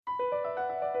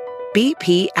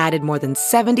BP added more than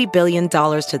 $70 billion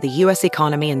to the U.S.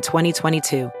 economy in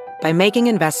 2022 by making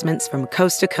investments from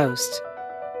coast to coast.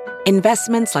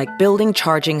 Investments like building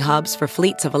charging hubs for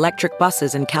fleets of electric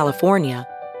buses in California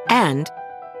and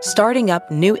starting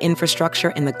up new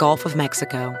infrastructure in the Gulf of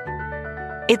Mexico.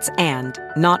 It's and,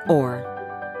 not or.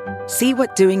 See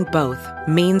what doing both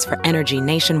means for energy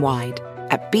nationwide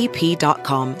at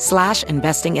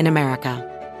bp.com/investing in America.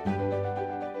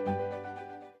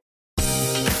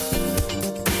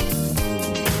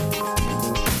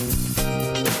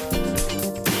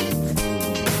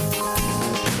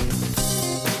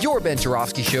 Your Ben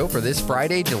Joravsky Show for this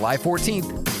Friday, July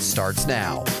 14th, starts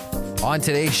now. On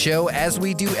today's show, as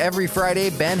we do every Friday,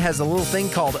 Ben has a little thing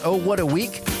called Oh, What a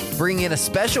Week, bringing in a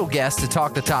special guest to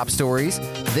talk the top stories.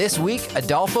 This week,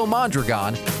 Adolfo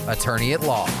Mondragon, attorney at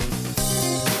law.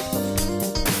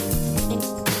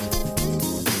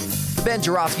 The Ben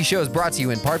Joravsky Show is brought to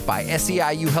you in part by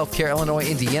SEIU Healthcare Illinois,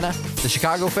 Indiana, the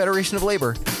Chicago Federation of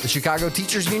Labor, the Chicago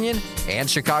Teachers Union, and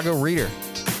Chicago Reader.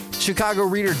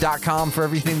 ChicagoReader.com for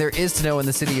everything there is to know in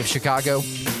the city of Chicago.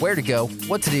 Where to go,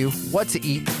 what to do, what to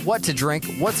eat, what to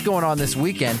drink, what's going on this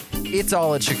weekend. It's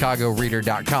all at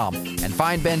ChicagoReader.com. And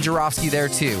find Ben Joravsky there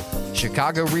too.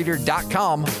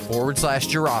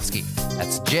 ChicagoReader.com/Joravsky.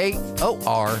 That's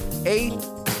JORA,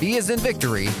 as in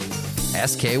victory,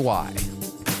 SKY.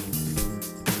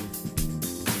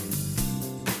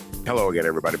 Hello again,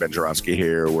 everybody. Ben Joravsky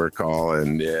here. We're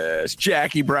calling it's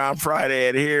Jackie Brown Friday,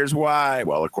 and here's why.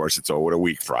 Well, of course, it's What a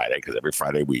Week Friday, because every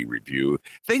Friday we review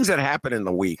things that happen in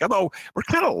the week. Although we're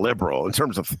kind of liberal in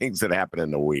terms of things that happen in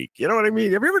the week. You know what I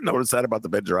mean? Have you ever noticed that about the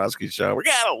Ben Joravsky Show? We're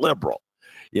kind of liberal.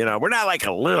 You know, we're not like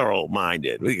a literal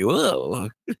minded.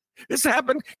 This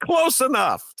happened close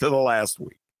enough to the last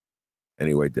week.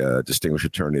 Anyway, distinguished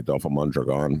attorney Adolfo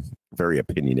Mondragon, very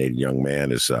opinionated young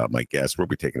man, is my guest. We'll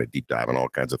be taking a deep dive on all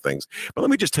kinds of things. But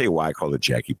let me just tell you why I call it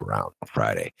Jackie Brown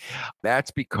Friday. That's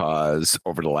because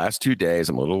over the last 2 days,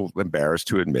 I'm a little embarrassed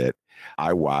to admit,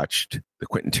 I watched the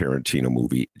Quentin Tarantino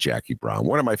movie, Jackie Brown,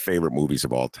 one of my favorite movies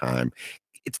of all time.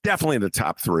 It's definitely in the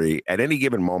top three. At any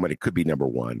given moment, it could be number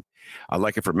one. I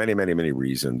like it for many, many, many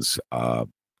reasons.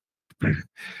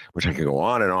 Which I can go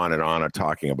on and on and on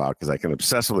talking about, because I can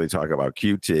obsessively talk about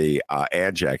QT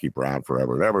and Jackie Brown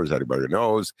forever and ever, as anybody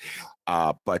knows.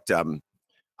 But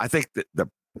I think that the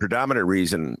predominant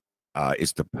reason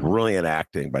is the brilliant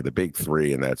acting by the big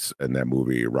three, and that's in that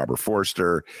movie: Robert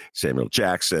Forster, Samuel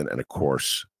Jackson, and of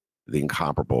course the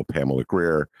incomparable Pamela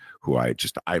Grier, who I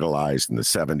just idolized in the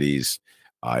 70s.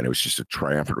 And it was just a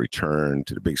triumphant return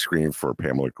to the big screen for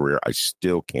Pamela Grier. I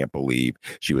still can't believe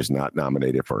she was not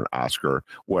nominated for an Oscar.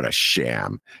 What a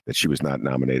sham that she was not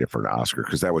nominated for an Oscar,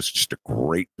 because that was just a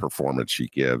great performance she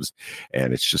gives.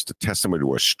 And it's just a testament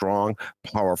to a strong,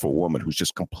 powerful woman who's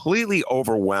just completely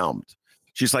overwhelmed.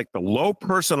 She's like the low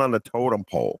person on the totem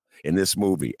pole in this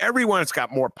movie. Everyone's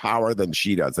got more power than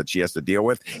she does that she has to deal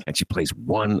with, and she plays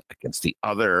one against the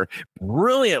other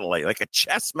brilliantly, like a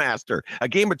chess master, a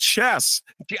game of chess.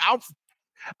 She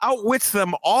outwits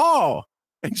them all.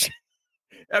 And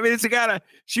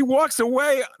she walks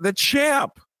away the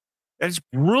champ. And it's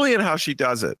brilliant how she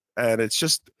does it. And it's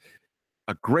just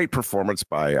a great performance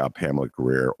by Pamela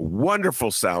Grier.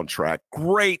 Wonderful soundtrack.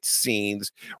 Great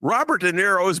scenes. Robert De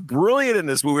Niro is brilliant in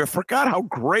this movie. I forgot how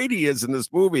great he is in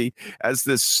this movie as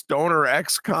this stoner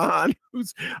ex-con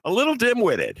who's a little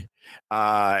dim-witted.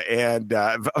 I'm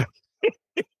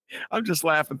just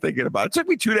laughing thinking about it. It took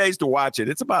me 2 days to watch it.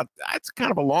 It's kind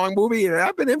of a long movie, and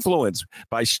I've been influenced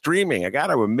by streaming. I got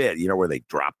to admit, where they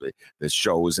drop the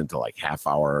shows into like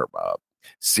half-hour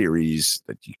series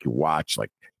that you can watch,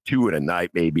 like 2 in a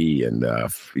night maybe, and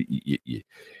you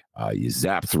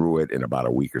zap through it in about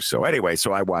a week or so. Anyway,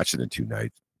 so I watched it in 2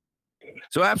 nights.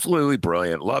 So absolutely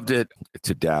brilliant. Loved it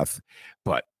to death.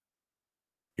 But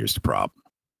here's the problem.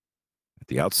 At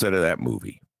the outset of that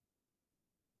movie,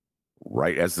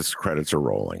 right as the credits are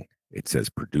rolling, it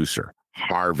says producer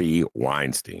Harvey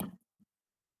Weinstein.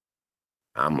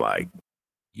 I'm like,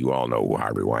 you all know who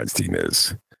Harvey Weinstein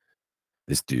is.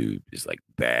 This dude is like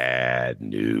bad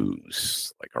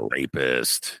news, like a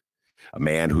rapist, a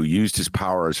man who used his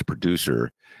power as a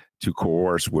producer to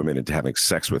coerce women into having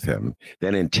sex with him,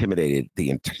 then intimidated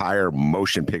the entire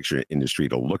motion picture industry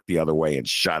to look the other way and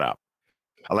shut up.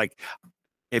 Like,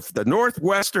 if the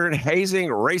Northwestern hazing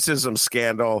racism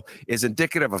scandal is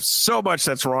indicative of so much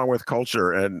that's wrong with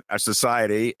culture and our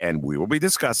society, and we will be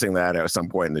discussing that at some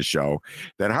point in the show,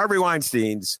 then Harvey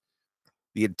Weinstein's,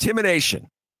 the intimidation,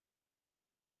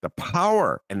 the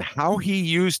power, and how he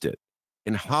used it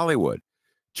in Hollywood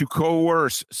to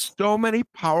coerce so many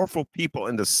powerful people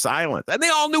into silence. And they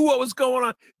all knew what was going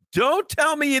on. Don't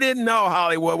tell me you didn't know,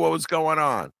 Hollywood, what was going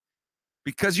on,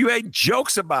 because you made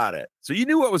jokes about it. So you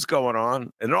knew what was going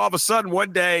on. And all of a sudden,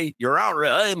 one day, you're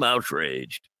outraged. I'm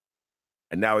outraged.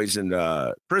 And now he's in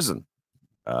prison.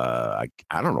 I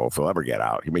don't know if he'll ever get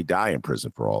out. He may die in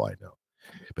prison for all I know.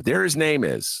 But there his name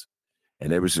is.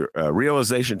 And there was a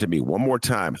realization to me one more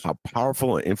time how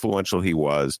powerful and influential he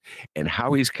was and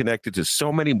how he's connected to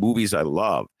so many movies I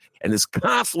love. And this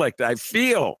conflict I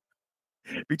feel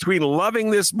between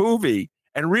loving this movie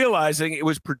and realizing it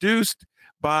was produced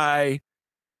by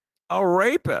a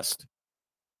rapist.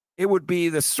 It would be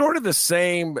the sort of the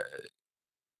same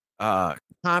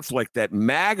conflict that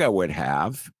MAGA would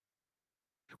have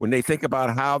when they think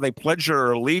about how they pledge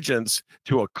their allegiance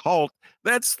to a cult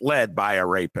that's led by a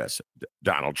rapist,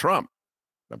 Donald Trump.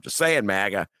 I'm just saying,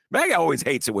 MAGA. MAGA always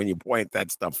hates it when you point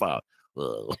that stuff out.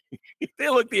 They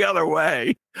look the other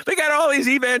way. They got all these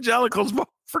evangelicals vote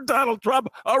for Donald Trump,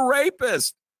 a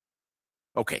rapist.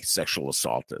 Okay, sexual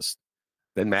assaultist.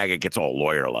 Then MAGA gets all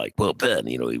lawyer-like. Well, Ben,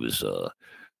 it was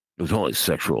only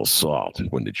sexual assault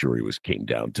when the jury came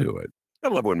down to it. I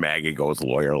love when MAGA goes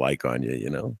lawyer-like on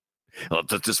you,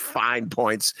 Just fine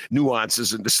points,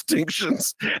 nuances, and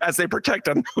distinctions as they protect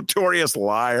a notorious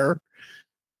liar.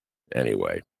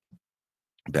 Anyway,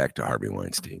 back to Harvey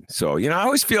Weinstein. So, I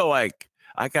always feel like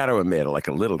I got to admit, like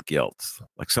a little guilt,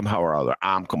 like somehow or other,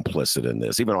 I'm complicit in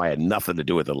this, even though I had nothing to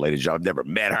do with it, ladies. I've never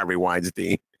met Harvey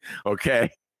Weinstein. Okay.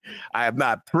 I am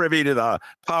not privy to the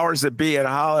powers that be in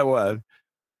Hollywood.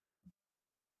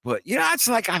 But, it's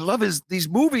like I love these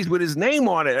movies with his name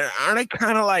on it. Aren't they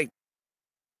kind of like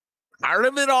part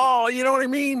of it all? You know what I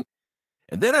mean?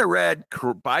 And then I read,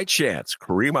 by chance,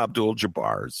 Kareem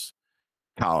Abdul-Jabbar's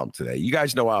column today. You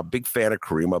guys know I'm a big fan of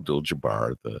Kareem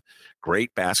Abdul-Jabbar, the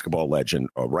great basketball legend,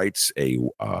 writes a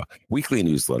weekly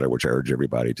newsletter, which I urge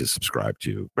everybody to subscribe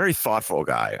to. Very thoughtful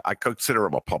guy. I consider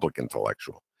him a public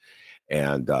intellectual.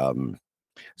 And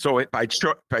so by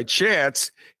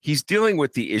chance, he's dealing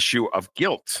with the issue of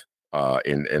guilt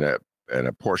in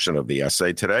a portion of the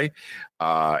essay today,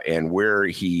 and where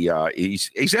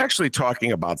he's actually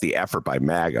talking about the effort by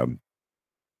MAGA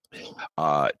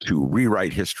to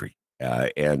rewrite history.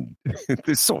 And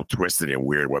it's so twisted and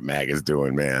weird what MAGA is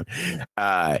doing, man.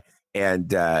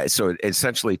 So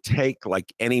essentially take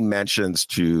like any mentions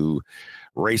to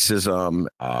racism,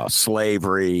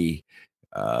 slavery,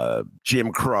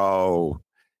 Jim Crow,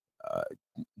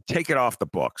 take it off the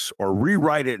books or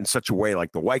rewrite it in such a way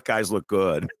like the white guys look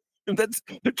good. That's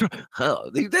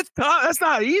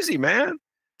not easy, man.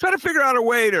 Try to figure out a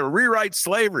way to rewrite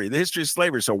slavery, the history of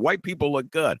slavery, so white people look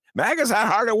good. MAGA's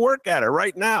hard at work at it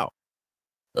right now.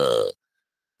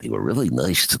 They were really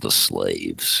nice to the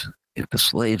slaves. If the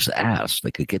slaves asked,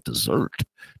 they could get dessert.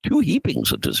 2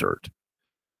 heapings of dessert.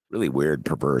 Really weird,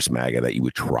 perverse MAGA that you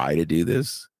would try to do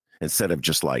this instead of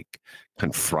just like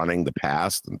confronting the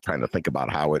past and trying to think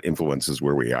about how it influences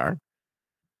where we are.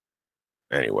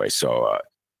 Anyway, so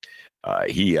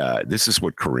this is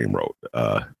what Kareem wrote.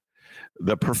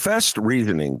 The professed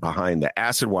reasoning behind the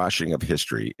acid washing of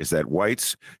history is that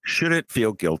whites shouldn't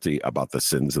feel guilty about the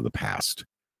sins of the past.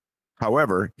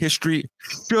 However, history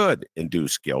should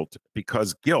induce guilt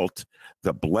because guilt,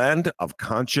 the blend of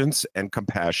conscience and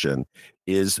compassion,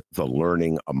 is the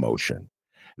learning emotion.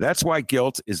 That's why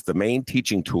guilt is the main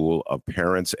teaching tool of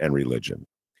parents and religion.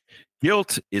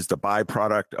 Guilt is the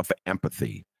byproduct of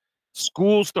empathy.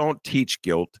 Schools don't teach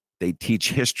guilt, they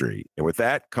teach history. And with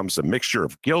that comes a mixture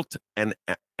of guilt and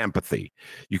empathy.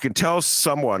 You can tell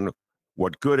someone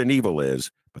what good and evil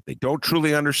is, but they don't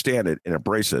truly understand it and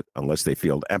embrace it unless they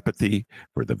feel empathy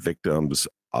for the victims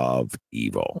of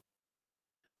evil.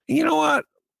 And you know what?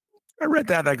 I read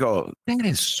that and I go, that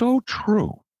is so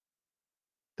true.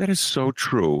 That is so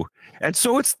true. And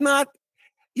so it's not,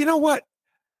 you know what?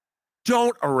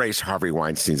 Don't erase Harvey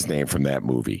Weinstein's name from that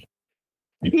movie.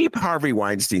 Keep Harvey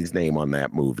Weinstein's name on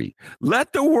that movie.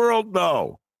 Let the world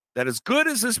know that as good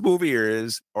as this movie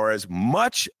is, or as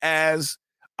much as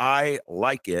I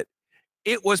like it,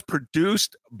 it was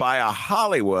produced by a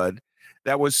Hollywood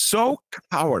that was so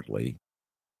cowardly,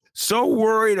 so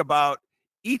worried about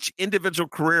each individual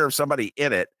career of somebody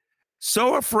in it,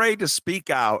 so afraid to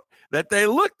speak out that they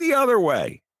looked the other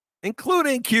way,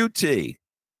 including QT.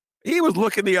 He was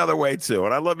looking the other way, too.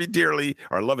 And I love you dearly,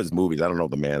 or I love his movies. I don't know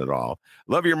the man at all.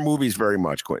 Love your movies very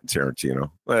much, Quentin Tarantino,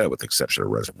 with the exception of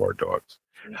Reservoir Dogs.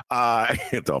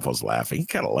 Adolfo's laughing. He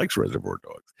kind of likes Reservoir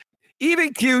Dogs.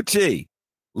 Even QT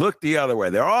looked the other way.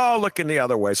 They're all looking the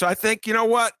other way. So I think, you know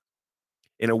what?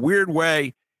 In a weird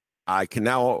way, I can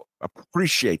now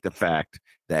appreciate the fact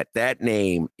that that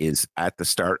name is at the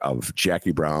start of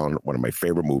Jackie Brown, one of my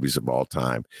favorite movies of all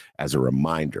time, as a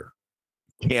reminder.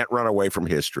 can't run away from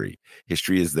history.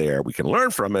 History is there. We can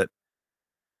learn from it,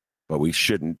 but we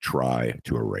shouldn't try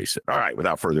to erase it. All right,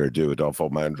 without further ado, Adolfo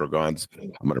Mondragons,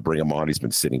 I'm going to bring him on. He's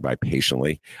been sitting by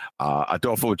patiently.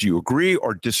 Adolfo, do you agree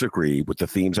or disagree with the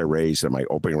themes I raised in my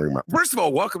opening remarks? First of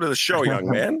all, welcome to the show, young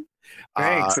man.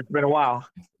 Thanks. It's been a while.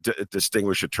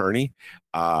 Distinguished attorney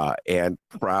and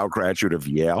proud graduate of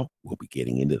Yale. We'll be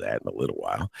getting into that in a little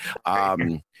while.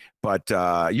 But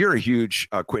you're a huge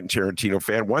Quentin Tarantino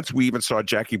fan. Once we even saw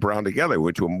Jackie Brown together. We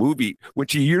went to a movie, went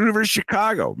to University of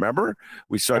Chicago. Remember?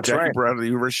 We saw That's Jackie right. Brown at the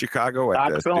University of Chicago.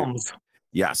 Doc Films.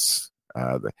 Yes.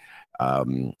 God,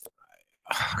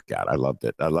 I loved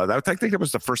it. I think it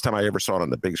was the first time I ever saw it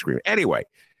on the big screen. Anyway,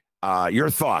 your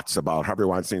thoughts about Harvey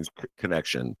Weinstein's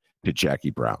connection to Jackie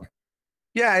Brown?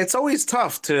 Yeah, it's always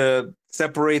tough to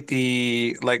separate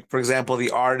for example,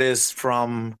 the artists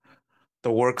from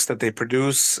the works that they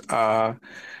produce.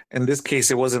 In this case,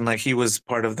 it wasn't like he was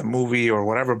part of the movie or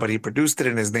whatever, but he produced it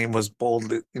and his name was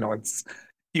bold.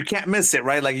 You can't miss it,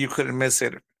 right? Like you couldn't miss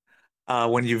it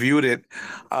when you viewed it.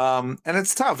 And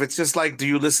it's tough. It's just like, do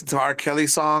you listen to R. Kelly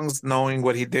songs knowing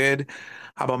what he did?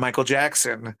 How about Michael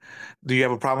Jackson? Do you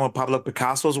have a problem with Pablo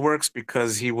Picasso's works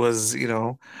because he was,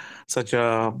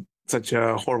 such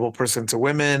a horrible person to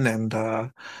women and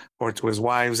or to his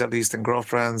wives, at least, and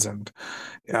girlfriends, and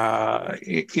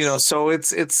so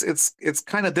it's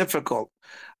kind of difficult.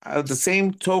 The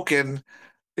same token,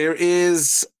 there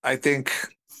is, I think,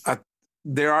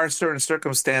 there are certain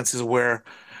circumstances where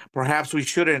perhaps we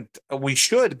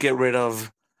should get rid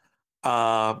of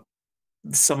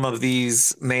some of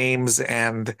these names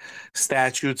and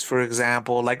statutes, for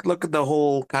example. Like, look at the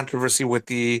whole controversy with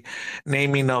the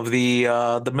naming of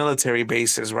the military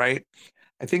bases, right?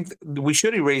 I think we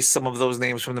should erase some of those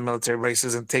names from the military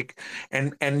bases and take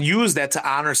and use that to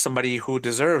honor somebody who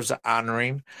deserves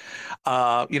honoring.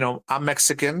 I'm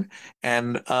Mexican,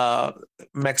 and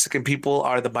Mexican people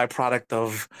are the byproduct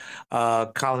of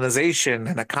colonization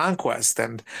and a conquest,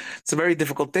 and it's a very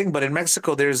difficult thing. But in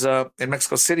Mexico, in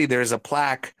Mexico City, there's a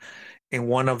plaque in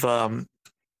one of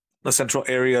the central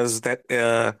areas that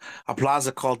a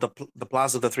plaza called the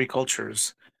Plaza of the Three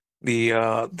Cultures,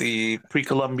 the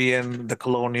pre-Columbian, the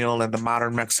colonial, and the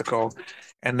modern Mexico.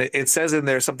 And it says in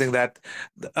there something that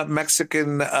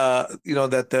Mexican, that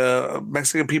the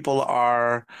Mexican people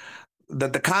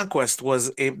that the conquest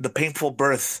was the painful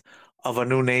birth of a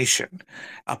new nation,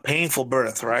 a painful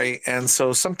birth, right? And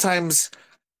so sometimes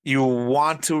you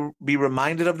want to be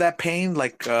reminded of that pain,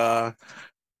 like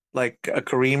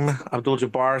Kareem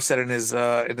Abdul-Jabbar said in his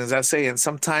essay. And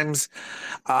sometimes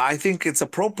I think it's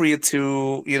appropriate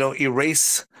to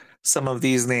erase some of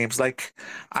these names. Like,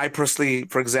 I personally,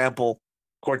 for example,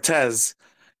 Cortez,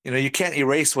 you can't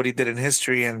erase what he did in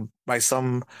history, and by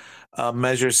some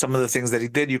measures, some of the things that he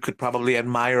did, you could probably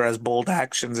admire as bold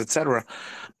actions, etc.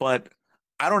 But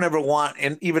I don't ever want,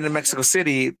 and even in Mexico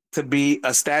City, to be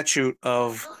a statue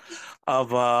of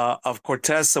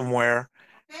Cortez somewhere,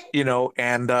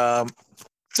 and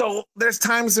so there's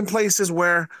times and places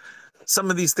where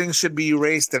some of these things should be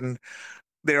erased, and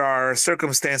there are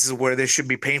circumstances where there should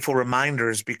be painful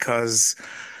reminders, because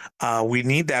we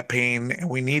need that pain and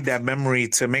we need that memory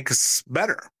to make us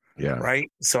better. Yeah. Right.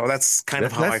 So that's kind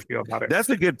of how I feel about it. That's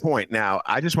a good point. Now,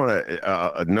 I just want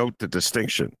to note the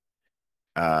distinction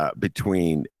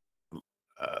between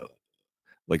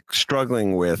like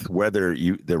struggling with whether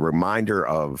the reminder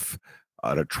of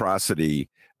an atrocity,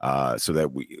 so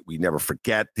that we never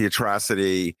forget the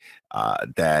atrocity,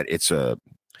 that it's a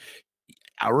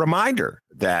reminder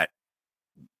that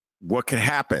what can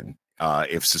happen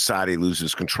if society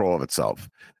loses control of itself.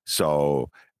 So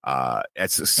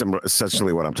that's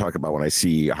essentially what I'm talking about when I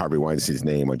see Harvey Weinstein's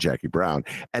name on Jackie Brown.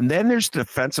 And then there's the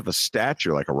defense of a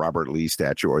statue, like a Robert Lee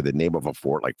statue, or the name of a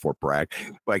fort, like Fort Bragg,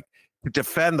 like to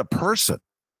defend the person.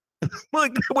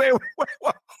 Like, wait,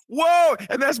 whoa,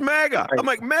 and that's MAGA. Right. I'm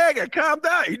like, MAGA, calm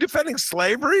down. Are you defending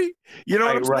slavery? You know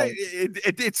what I'm saying?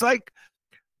 It's like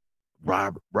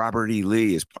Robert E.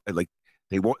 Lee is like,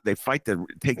 they fight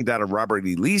taking down a Robert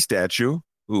E. Lee statue,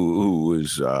 who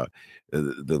was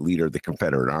the leader of the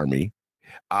Confederate Army.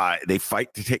 They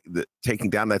fight to taking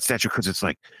down that statue because it's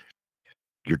like,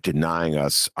 you're denying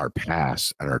us our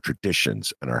past and our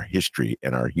traditions and our history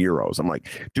and our heroes. I'm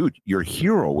like, dude, your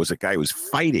hero was a guy who was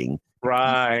fighting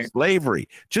slavery.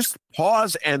 Just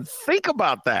pause and think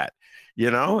about that.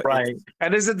 Right.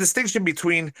 And there's a distinction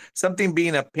between something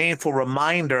being a painful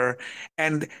reminder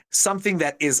and something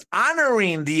that is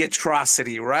honoring the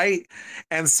atrocity, right?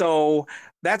 And so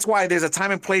that's why there's a time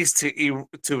and place to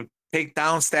take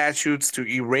down statutes, to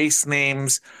erase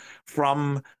names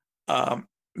from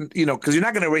because you're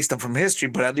not going to erase them from history,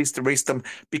 but at least erase them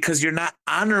because you're not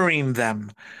honoring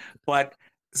them. But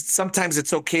sometimes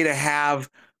it's okay to have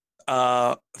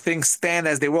things stand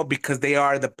as they will because they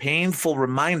are the painful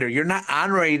reminder. You're not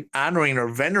honoring or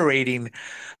venerating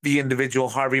the individual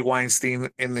Harvey Weinstein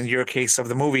in your case of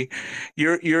the movie.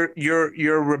 You're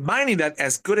reminding that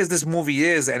as good as this movie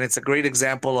is, and it's a great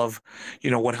example of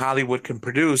what Hollywood can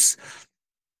produce,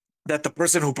 that the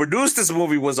person who produced this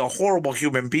movie was a horrible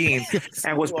human being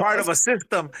and was part of a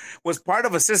system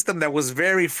that was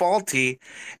very faulty.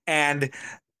 And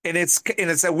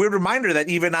it's a weird reminder that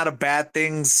even out of bad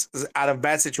things, out of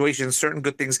bad situations, certain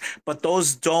good things, but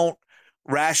those don't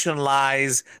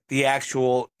rationalize the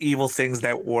actual evil things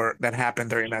that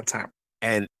happened during that time.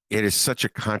 And it is such a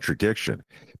contradiction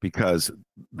because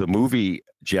the movie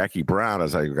Jackie Brown,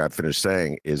 as I got finished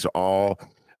saying, is all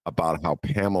about how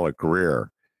Pamela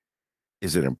Greer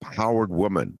is an empowered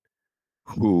woman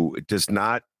who does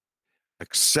not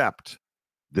accept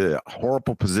the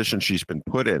horrible position she's been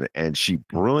put in, and she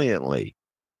brilliantly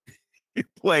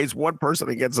plays one person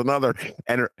against another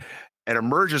and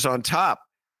emerges on top.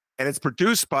 And it's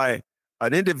produced by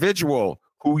an individual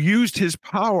who used his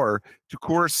power to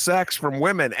coerce sex from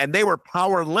women, and they were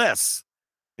powerless.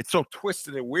 It's so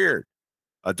twisted and weird,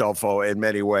 Adolfo, in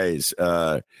many ways,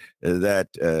 that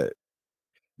the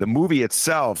movie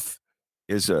itself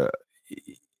is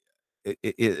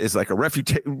like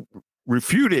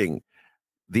refuting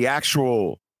the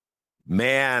actual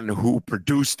man who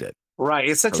produced it. Right.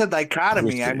 It's such a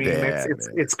dichotomy. I mean,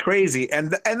 it's crazy.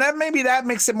 And that maybe that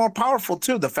makes it more powerful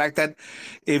too. The fact that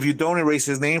if you don't erase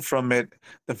his name from it,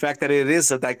 the fact that it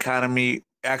is a dichotomy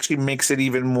actually makes it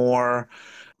even more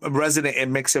resonant. It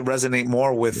makes it resonate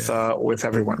more with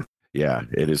everyone. Yeah,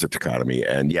 it is a dichotomy.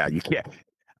 And yeah, you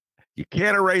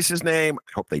can't erase his name.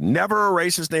 I hope they never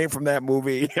erase his name from that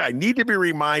movie. I need to be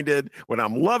reminded when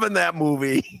I'm loving that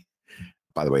movie.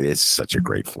 By the way, it's such a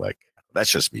great flick.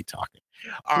 That's just me talking.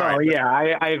 Yeah,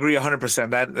 I agree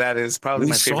 100%. That is probably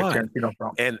my favorite Tarantino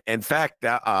film. And in fact,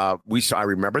 I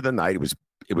remember the night.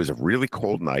 It was a really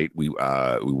cold night. We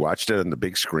watched it on the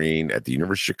big screen at the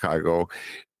University of Chicago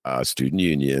Student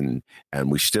Union, and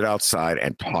we stood outside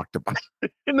and talked about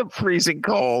it in the freezing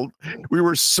cold. We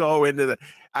were so into it.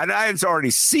 And I had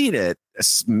already seen it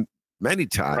many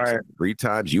times, right. 3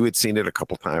 times. You had seen it a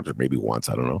couple times, or maybe once.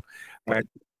 I don't know. Right.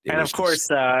 And of course,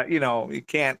 you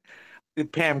can't.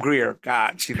 Pam Grier,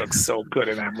 God, she looks so good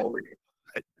in that movie.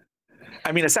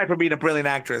 I mean, aside from being a brilliant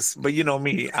actress, but you know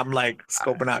me, I'm like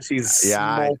scoping out. She's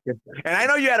smoking. And I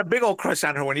know you had a big old crush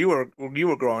on her when you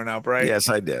were growing up, right? Yes,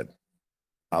 I did.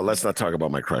 Let's not talk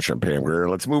about my crush on Pam Grier.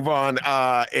 Let's move on.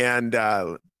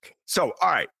 So, all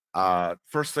right.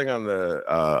 First thing on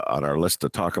our list to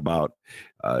talk about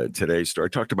today's story. I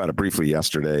talked about it briefly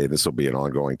yesterday. This will be an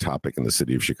ongoing topic in the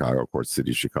city of Chicago. Of course, the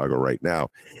city of Chicago right now,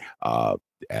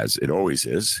 as it always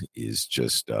is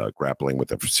just grappling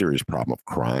with a serious problem of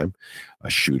crime,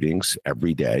 shootings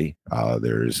every day.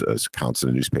 There's accounts in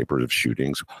the newspaper of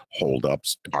shootings,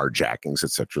 holdups, carjackings,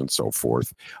 etc., and so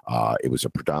forth. It was a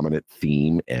predominant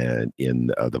theme and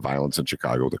in the violence in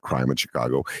Chicago, the crime in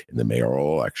Chicago in the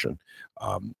mayoral election.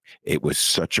 It was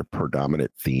such a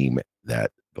predominant theme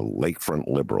that the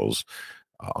lakefront liberals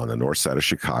on the north side of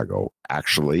Chicago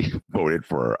actually voted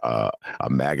for a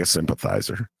MAGA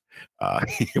sympathizer.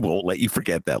 He won't let you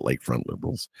forget that, lakefront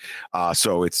liberals.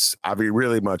 So it's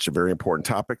really much a very important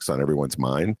topic. It's on everyone's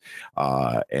mind.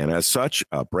 And as such,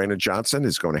 Brandon Johnson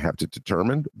is going to have to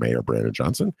determine, Mayor Brandon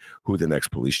Johnson, who the next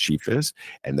police chief is.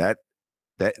 And that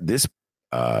this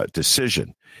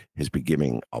decision is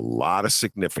beginning a lot of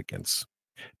significance,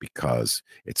 because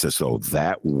it's as though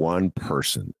that one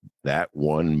person, that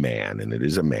one man, and it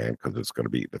is a man because it's going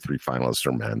to be the 3 finalists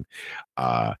are men,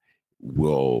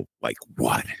 will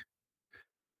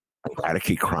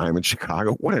eradicate crime in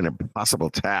Chicago. What an impossible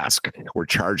task we're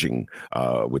charging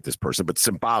with this person, but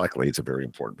symbolically, it's a very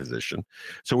important position.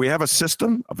 So we have a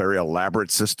system, a very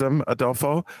elaborate system,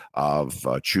 Adolfo, of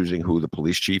choosing who the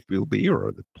police chief will be,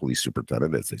 or the police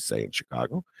superintendent, as they say in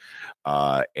Chicago.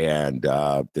 And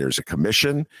there's a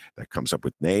commission that comes up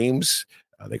with names.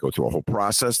 They go through a whole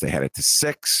process. They had it to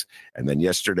 6. And then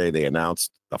yesterday they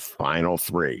announced the final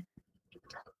 3.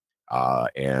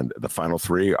 And the final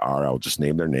 3 are, I'll just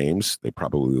name their names. They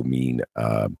probably will mean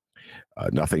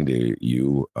nothing to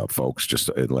you folks, just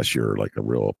unless you're like a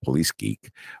real police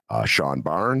geek. Sean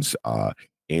Barnes,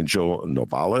 Angel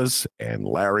Novales, and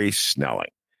Larry Snelling.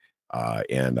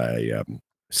 And I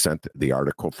sent the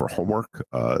article for homework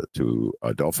to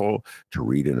Adolfo to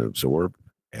read and absorb,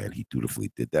 and he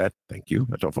dutifully did that. Thank you,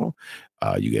 Adolfo.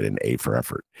 You get an A for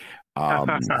effort.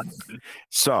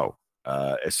 So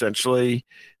Essentially,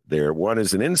 one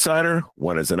is an insider,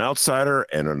 one is an outsider,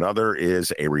 and another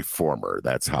is a reformer.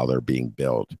 That's how they're being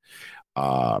built.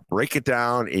 Break it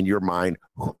down in your mind.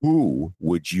 Who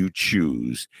would you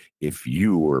choose if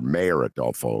you were Mayor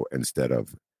Adolfo instead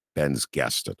of Ben's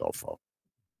guest Adolfo?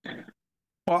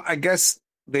 Well, I guess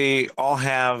they all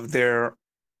have their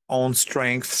own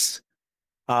strengths.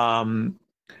 Um,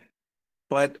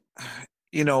 but,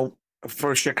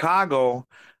 for Chicago,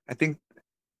 I think,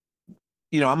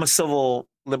 I'm a civil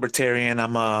libertarian,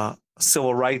 I'm a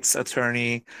civil rights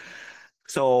attorney.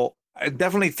 So I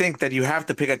definitely think that you have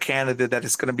to pick a candidate that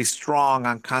is going to be strong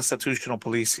on constitutional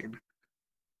policing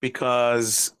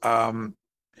because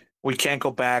we can't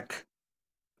go back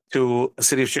to a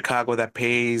city of Chicago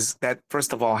that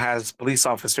first of all has police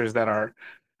officers that are,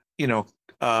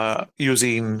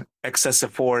 using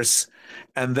excessive force,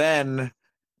 and then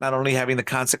not only having the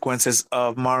consequences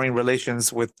of marring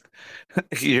relations with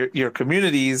your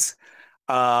communities,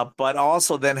 but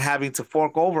also then having to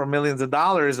fork over millions of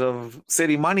dollars of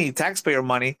city money, taxpayer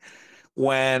money,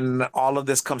 when all of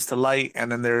this comes to light,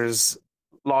 and then there's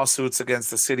lawsuits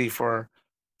against the city for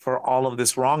all of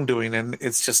this wrongdoing. And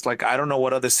it's just like, I don't know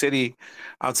what other city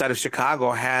outside of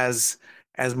Chicago has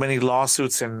as many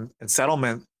lawsuits and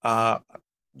settlement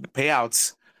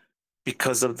payouts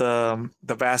because of the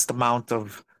vast amount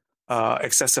of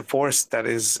excessive force that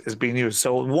is being used.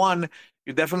 So one,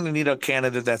 you definitely need a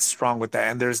candidate that's strong with that,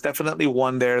 and there's definitely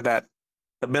one there that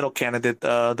the middle candidate,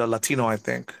 the Latino, I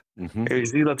think. Mm-hmm.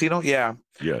 Is he Latino? Yeah.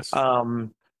 Yes.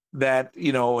 That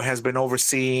has been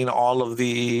overseeing all of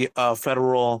the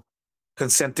federal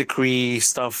consent decree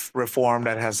stuff reform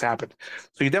that has happened.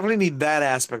 So you definitely need that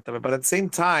aspect of it, but at the same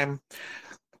time,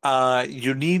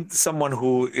 you need someone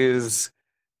who is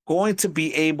going to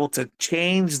be able to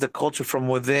change the culture from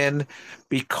within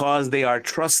because they are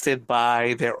trusted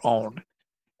by their own.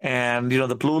 And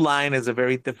the blue line is a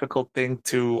very difficult thing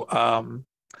to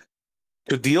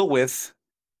deal with.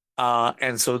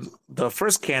 And so the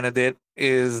first candidate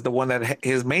is the one that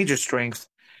his major strength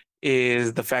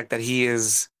is the fact that he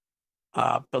is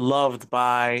beloved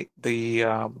by the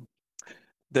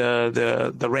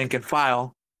rank and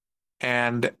file,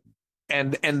 and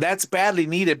that's badly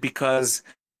needed because,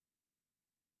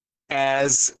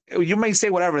 as you may say,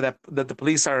 whatever that the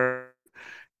police are,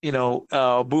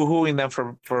 boohooing them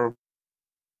for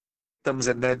victims,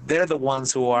 and that they're the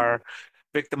ones who are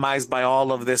victimized by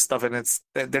all of this stuff, and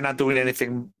they're not doing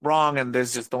anything wrong, and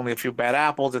there's just only a few bad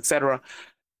apples, etc.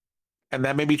 And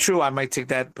that may be true. I might take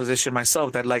that position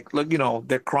myself. That, like, look,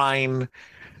 they're crying,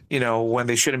 when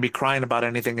they shouldn't be crying about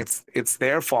anything. It's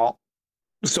their fault.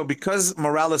 So because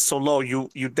morale is so low,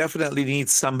 you definitely need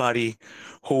somebody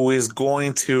who is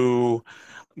going to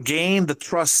gain the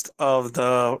trust of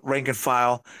the rank and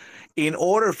file in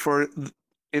order for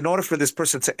this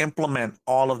person to implement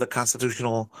all of the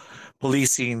constitutional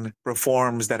policing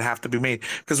reforms that have to be made.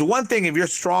 Because one thing, if you're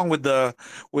strong with the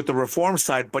reform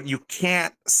side, but you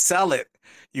can't sell it,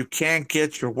 you can't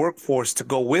get your workforce to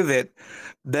go with it,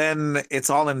 then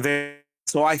it's all in vain.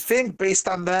 So I think based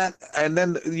on that, and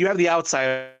then you have the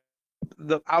outside.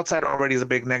 The outside already is a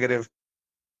big negative.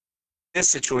 This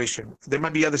situation, there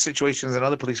might be other situations in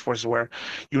other police forces where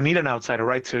you need an outsider,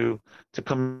 right, to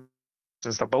come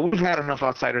and stuff. But we've had enough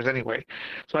outsiders anyway.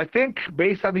 So I think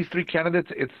based on these three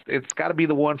candidates, it's got to be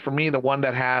the one for me, the one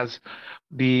that has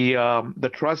the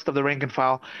trust of the rank and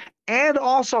file, and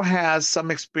also has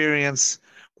some experience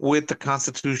with the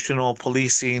constitutional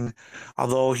policing.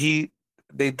 Although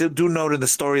they do note in the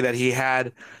story that he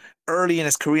had early in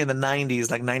his career in the 90s,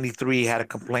 like 93, had a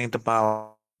complaint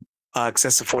about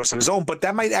excessive force of his own. But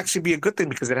that might actually be a good thing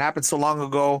because it happened so long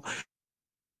ago.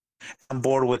 On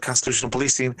board with constitutional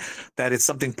policing, that it's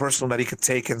something personal that he could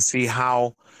take and see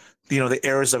how, the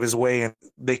errors of his way, and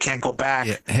they can't go back.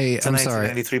 Yeah. Hey, to I'm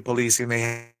 1993 sorry. Policing. They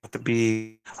have to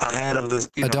be ahead of the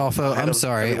Adolfo, I'm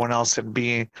sorry. Everyone else, and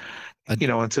being,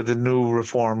 into the new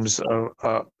reforms.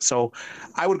 So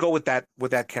I would go with that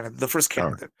candidate, the first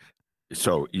candidate.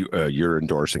 So you're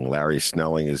endorsing Larry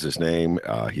Snelling is his name.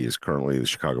 He is currently the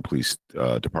Chicago Police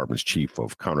Department's chief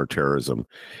of counterterrorism.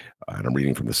 And I'm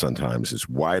reading from the Sun-Times. Is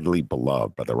widely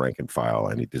beloved by the rank and file,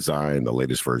 and he designed the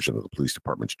latest version of the police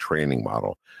department's training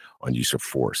model on use of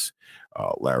force.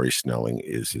 Larry Snelling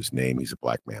is his name. He's a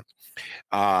black man.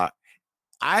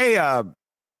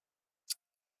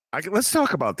 Let's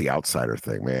talk about the outsider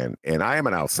thing, man. And I am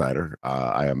an outsider.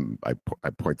 I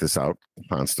point this out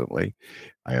constantly.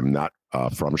 I am not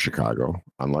from Chicago,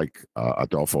 unlike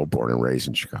Adolfo, born and raised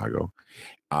in Chicago.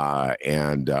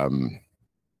 And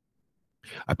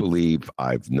I believe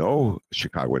I know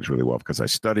Chicagoans really well because I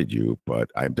studied you, but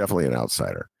I'm definitely an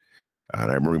outsider.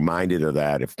 And I'm reminded of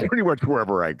that if pretty much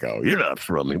wherever I go. You're not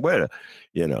from me. What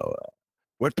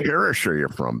parish are you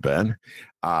from, Ben?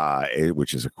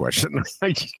 Which is a question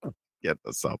I get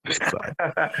the South side.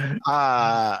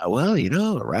 Well,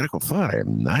 a radical thought. I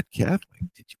am not Catholic.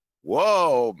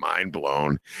 Whoa, mind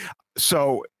blown.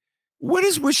 So, what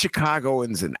is with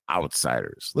Chicagoans and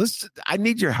outsiders? I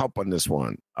need your help on this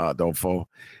one, Adolfo.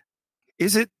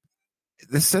 Is it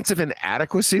the sense of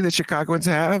inadequacy that Chicagoans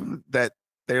have that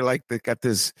they got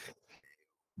this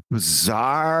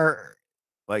bizarre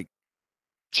like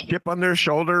chip on their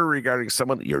shoulder regarding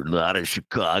someone? You're not a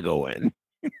Chicagoan.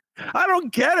 I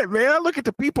don't get it, man. I look at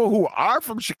the people who are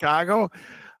from Chicago.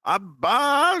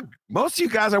 Most of you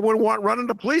guys I wouldn't want running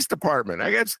the police department. I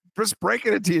guess just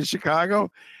breaking it to you, Chicago.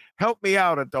 Help me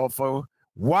out, Adolfo.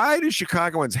 Why do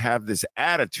Chicagoans have this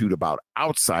attitude about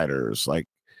outsiders? Like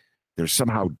they're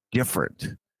somehow different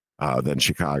than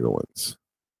Chicagoans.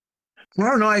 I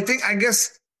don't know. I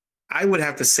guess I would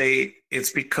have to say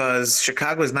it's because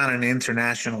Chicago is not an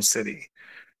international city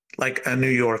like New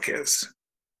York is.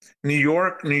 New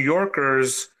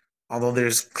Yorkers, although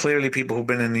there's clearly people who've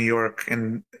been in New York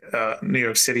and New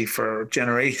York City for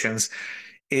generations,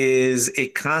 is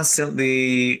a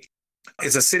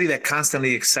city that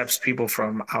constantly accepts people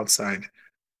from outside.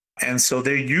 And so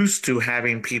they're used to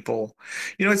having people,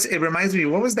 it reminds me,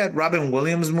 what was that Robin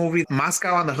Williams movie,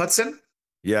 Moscow on the Hudson?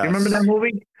 Yeah. You remember that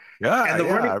movie? Yeah.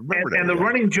 And the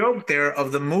running joke there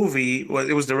of the movie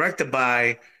was directed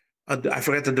by, I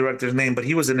forget the director's name, but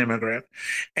he was an immigrant.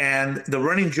 And the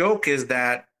running joke is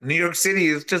that New York City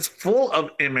is just full of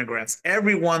immigrants.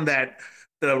 Everyone that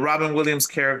the Robin Williams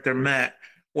character met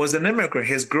was an immigrant.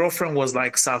 His girlfriend was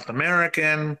like South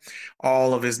American.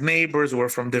 All of his neighbors were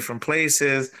from different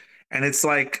places. And it's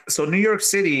like, so New York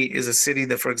City is a city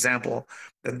that, for example,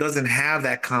 that doesn't have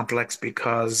that complex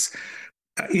because,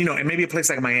 and maybe a place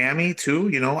like Miami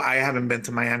too. I haven't been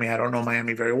to Miami. I don't know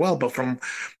Miami very well, but from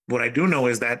what I do know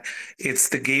is that it's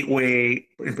the gateway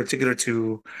in particular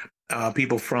to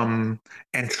people from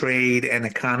and trade and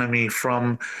economy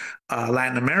from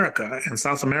Latin America and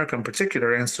South America in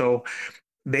particular. And so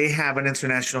they have an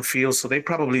international feel, so they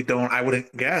probably don't, I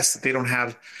wouldn't guess, they don't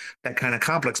have that kind of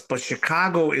complex. But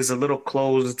Chicago is a little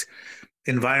closed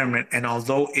environment. And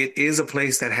although it is a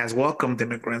place that has welcomed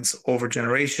immigrants over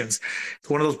generations, it's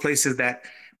one of those places that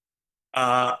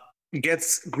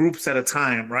gets groups at a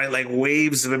time, right? Like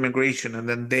waves of immigration. And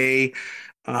then they,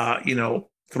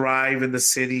 thrive in the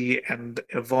city and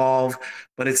evolve.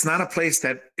 But it's not a place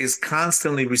that is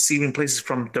constantly receiving places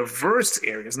from diverse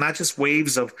areas, not just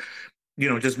waves of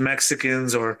just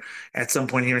Mexicans or at some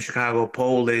point here in Chicago,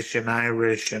 Polish and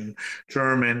Irish and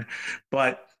German.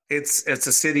 But it's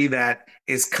a city that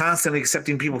is constantly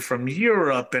accepting people from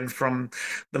Europe and from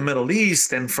the Middle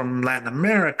East and from Latin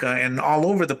America and all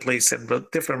over the place and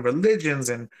different religions.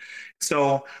 And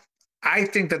so I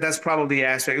think that that's probably the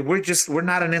aspect. We're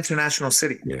not an international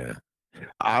city. Yeah.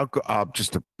 I'll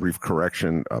just a brief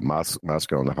correction.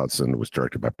 Moscow on the Hudson was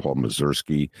directed by Paul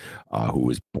Mazursky, who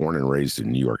was born and raised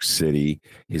in New York City.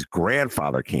 His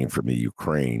grandfather came from the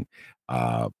Ukraine,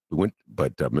 but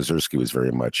Mazursky was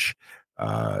very much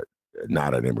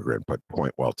not an immigrant, but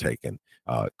point well taken.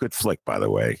 Good flick, by the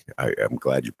way. I'm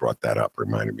glad you brought that up.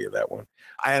 Reminded me of that one.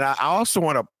 And I also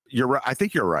want to. You're right. I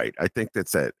think you're right. I think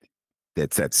that's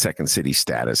that second city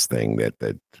status thing that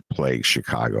plagues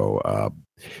Chicago.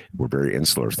 We're very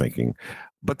insular thinking.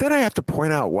 But then I have to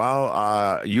point out,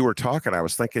 while you were talking, I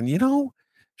was thinking,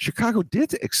 Chicago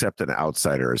did accept an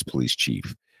outsider as police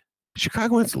chief.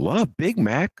 Chicagoans love Big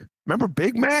Mac. Remember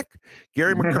Big Mac?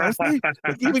 Gary McCarthy?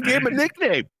 He even gave him a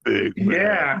nickname. Big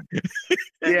Mac.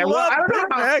 Yeah. Well, I don't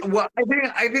know. Well,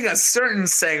 I think a certain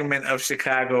segment of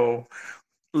Chicago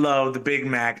loved Big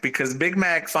Mac because Big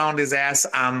Mac found his ass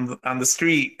on the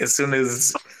street as soon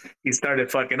as he started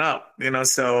fucking up,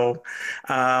 So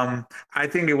I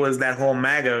think it was that whole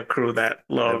MAGA crew that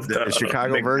loved the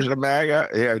Chicago version of MAGA.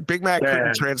 Yeah, Big Mac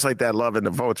couldn't translate that love into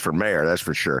votes for mayor. That's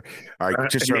for sure. All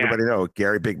right, just so everybody know,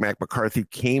 Gary Big Mac McCarthy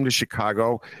came to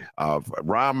Chicago.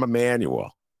 Rahm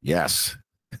Emanuel, yes.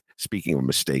 Speaking of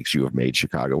mistakes you have made,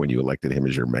 Chicago, when you elected him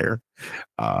as your mayor.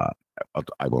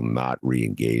 I will not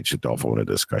re-engage Adolfo in a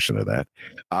discussion of that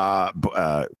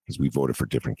because we voted for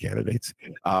different candidates.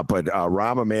 But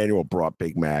Rahm Emanuel brought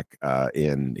Big Mac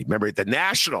in. Remember the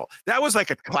national? That was like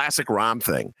a classic Rahm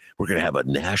thing. We're going to have a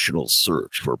national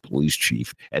search for a police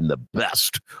chief and the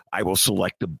best. I will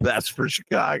select the best for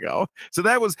Chicago. So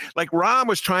that was like Rahm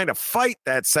was trying to fight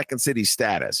that second city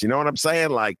status. You know what I'm saying?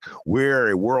 Like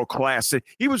we're a world-class city.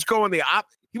 He was going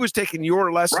he was taking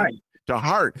your lesson. Right. To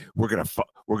heart, we're gonna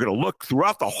look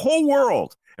throughout the whole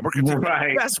world And we're considered Right.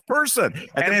 the best person.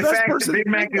 And the in best fact, person Big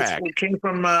Mac came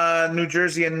from New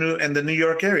Jersey and the New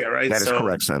York area, right? That is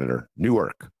correct, Senator.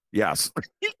 Newark. Yes.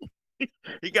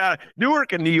 He got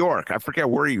Newark and New York. I forget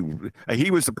where he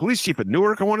was the police chief at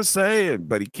Newark, I want to say,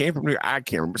 but he came from New York. I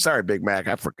can't remember. Sorry, Big Mac.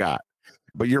 I forgot.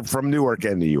 But you're from Newark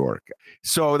and New York.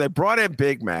 So they brought in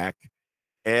Big Mac,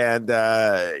 and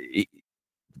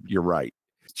you're right.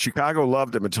 Chicago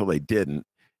loved him until they didn't.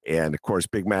 And of course,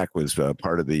 Big Mac was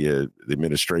part of the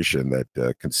administration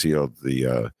that concealed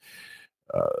the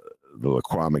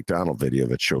Laquan McDonald video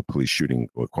that showed police shooting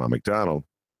Laquan McDonald.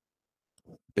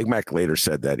 Big Mac later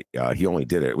said that he only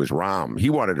did it. It was Rahm. He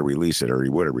wanted to release it, or he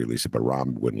would have released it, but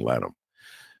Rahm wouldn't let him.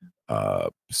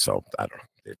 So I don't know.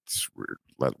 It's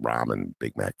let Rahm and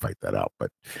Big Mac fight that out. But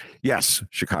yes,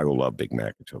 Chicago loved Big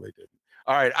Mac until they didn't.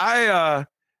 All right,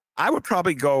 I would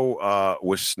probably go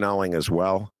with Snelling as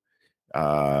well,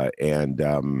 and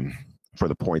for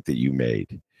the point that you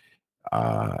made,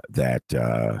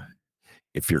 that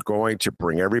if you're going to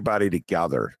bring everybody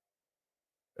together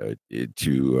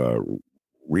to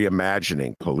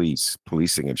reimagining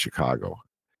policing in Chicago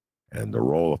and the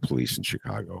role of police in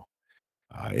Chicago,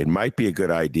 it might be a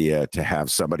good idea to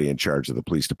have somebody in charge of the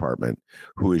police department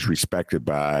who is respected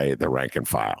by the rank and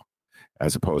file,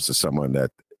 as opposed to someone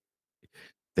that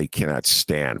they cannot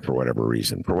stand for whatever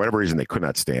reason. For whatever reason, they could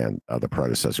not stand the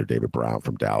predecessor, David Brown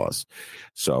from Dallas.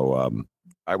 So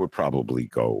I would probably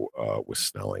go with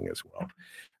Snelling as well.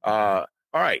 All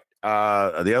right.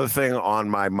 The other thing on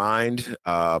my mind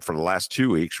for the last 2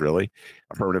 weeks, really,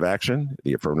 affirmative action,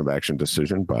 the affirmative action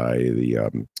decision by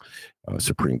the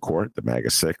Supreme Court, the MAGA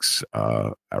 6,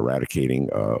 eradicating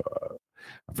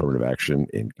affirmative action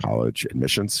in college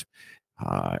admissions.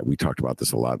 We talked about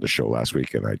this a lot in the show last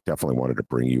week, and I definitely wanted to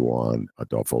bring you on,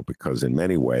 Adolfo, because in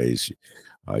many ways,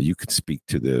 you can speak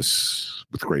to this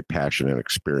with great passion and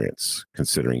experience,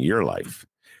 considering your life.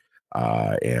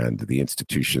 And the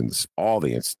institutions, all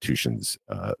the institutions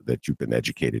that you've been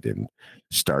educated in,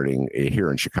 starting here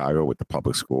in Chicago with the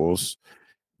public schools,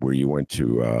 where you went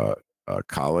to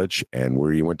college and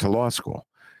where you went to law school.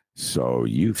 So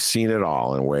you've seen it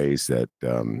all in ways that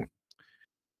the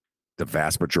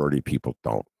vast majority of people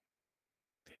don't.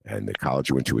 And the college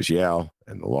you went to was Yale,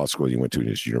 and the law school you went to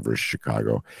is University of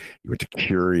Chicago. You went to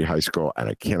Curie High School, and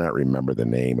I cannot remember the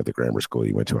name of the grammar school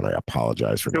you went to, and I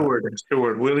apologize for that.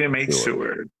 Stewart, William H.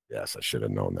 Stewart. Yes, I should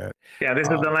have known that. Yeah, this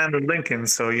is the land of Lincoln,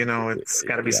 so, it's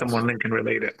got to be someone Lincoln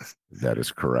related. That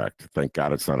is correct. Thank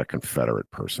God it's not a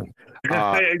Confederate person.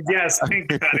 Yes, thank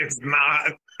God it's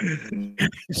not.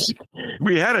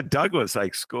 We had a Douglas high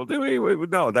school, did we?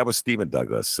 No, that was Stephen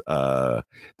Douglas. But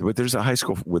there's a high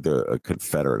school with a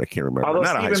Confederate. I can't remember. Although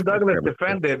Stephen Douglas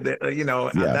defended,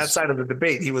 on that side of the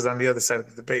debate, he was on the other side of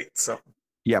the debate. So.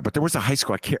 Yeah, but there was a high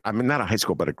school. Not a high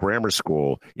school, but a grammar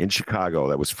school in Chicago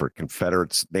that was for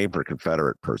Confederates, named for a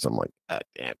Confederate person. I'm like,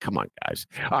 damn, come on, guys.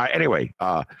 All right. Anyway,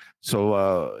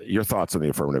 so your thoughts on the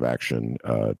affirmative action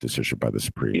decision by the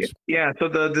Supremes? Yeah. So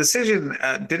the decision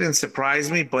didn't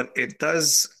surprise me, but it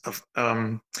does.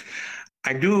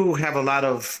 I do have a lot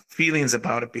of feelings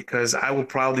about it, because I will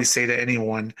probably say to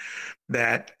anyone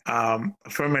that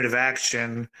affirmative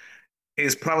action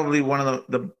is probably one of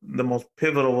the most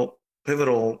pivotal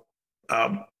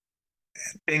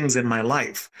things in my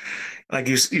life. Like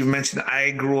you mentioned, I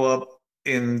grew up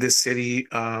in this city,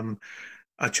 a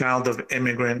child of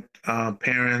immigrant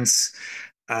parents.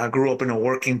 Grew up in a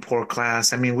working poor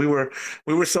class. I mean, we were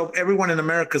so, everyone in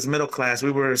America's middle class.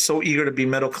 We were so eager to be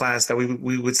middle class that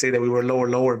we would say that we were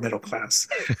lower middle class,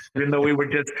 even though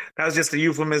that was just a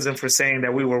euphemism for saying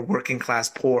that we were working class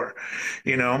poor,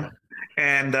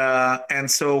 And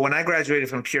so when I graduated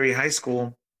from Curie High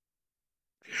School,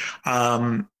 I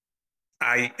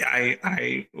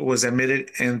was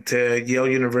admitted into Yale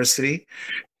University,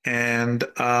 and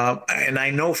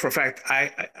I know for a fact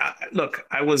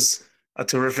I was a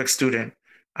terrific student.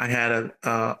 I had an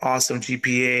awesome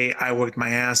GPA. I worked my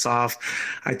ass off.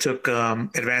 I took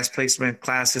advanced placement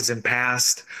classes and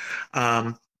passed,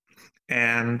 and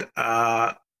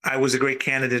I was a great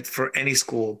candidate for any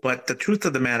school. But the truth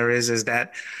of the matter is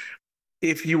that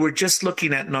if you were just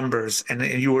looking at numbers and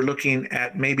you were looking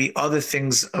at maybe other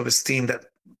things of esteem that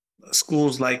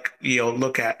schools like Yale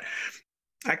look at,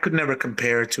 I could never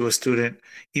compare to a student,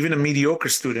 even a mediocre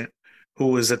student, who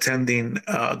was attending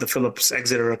the Phillips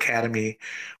Exeter Academy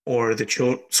or the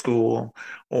Choate School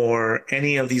or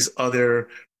any of these other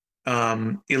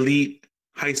elite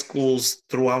high schools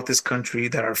throughout this country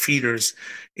that are feeders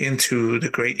into the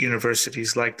great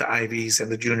universities like the Ivies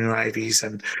and the junior Ivies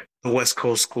and the West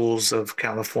Coast schools of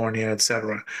California, et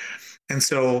cetera. And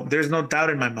so there's no doubt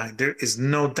in my mind. There is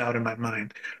no doubt in my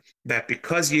mind that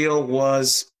because Yale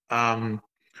was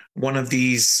one of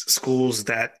these schools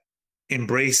that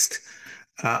embraced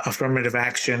affirmative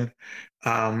action,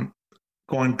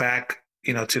 going back,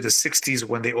 to the 60s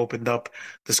when they opened up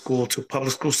the school to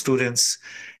public school students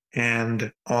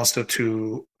and also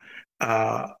to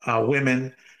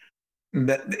women.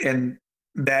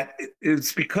 That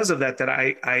it's because of that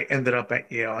I ended up at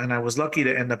Yale, and I was lucky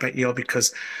to end up at Yale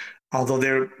because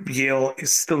although Yale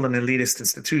is still an elitist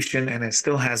institution and it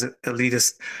still has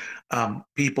elitist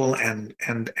people and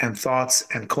thoughts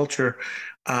and culture,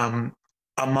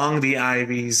 among the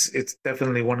Ivies, it's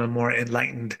definitely one of the more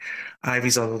enlightened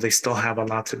Ivies, although they still have a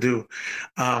lot to do.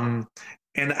 And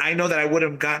I know that I would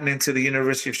have gotten into the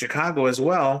University of Chicago as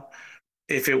well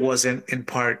if it wasn't in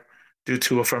part due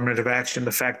to affirmative action.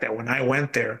 The fact that when I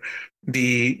went there,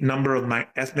 the number of my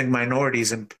ethnic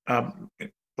minorities and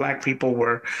Black people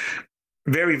were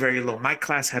very, very low. My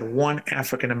class had one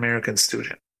African American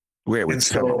student. Wait,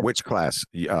 so, which class?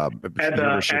 At the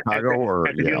University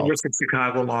of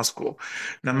Chicago Law School.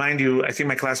 Now, mind you, I think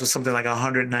my class was something like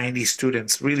 190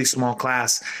 students, really small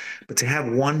class. But to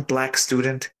have one Black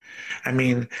student, I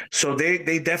mean, so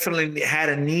they definitely had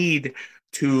a need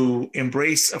to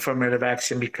embrace affirmative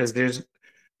action because there's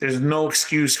no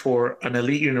excuse for an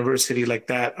elite university like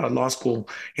that, a law school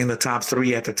in the top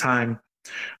 3 at the time,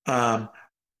 to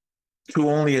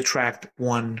only attract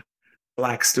one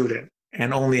Black student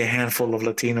and only a handful of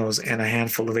Latinos and a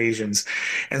handful of Asians.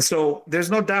 And so there's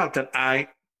no doubt that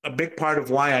a big part of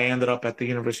why I ended up at the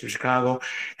University of Chicago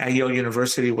at Yale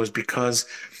University was because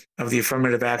of the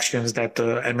affirmative actions that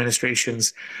the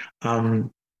administrations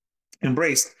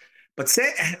embraced. But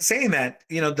saying that,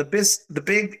 the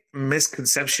big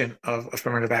misconception of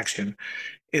affirmative action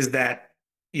is that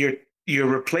you're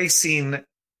replacing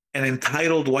an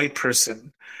entitled white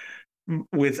person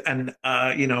with an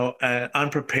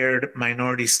unprepared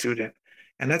minority student.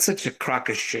 And that's such a crock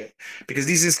of shit because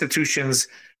these institutions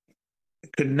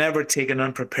could never take an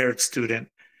unprepared student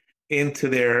into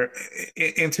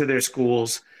their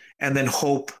schools and then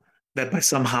hope that by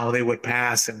somehow they would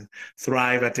pass and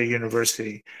thrive at their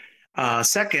university.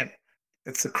 Second,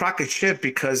 it's a crock of shit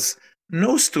because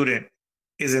no student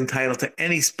is entitled to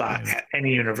any spot at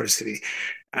any university.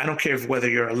 I don't care whether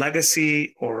you're a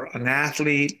legacy or an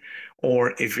athlete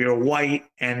or if you're white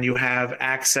and you have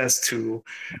access to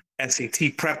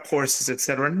SAT prep courses,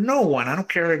 etc. No one, I don't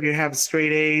care if you have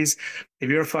straight A's, if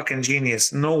you're a fucking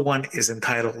genius, no one is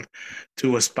entitled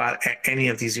to a spot at any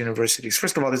of these universities.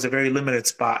 First of all, there's a very limited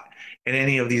spot in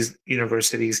any of these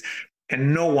universities,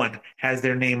 and no one has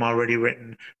their name already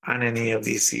written on any of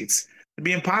these seats. It'd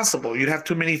be impossible. You'd have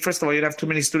too many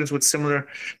students with similar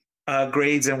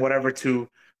grades and whatever to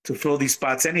fill these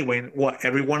spots anyway. What,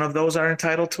 every one of those are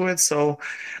entitled to it? So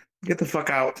get the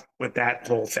fuck out with that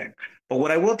whole thing. But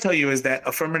what I will tell you is that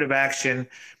affirmative action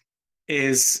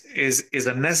is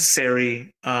a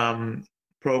necessary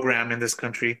program in this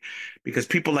country because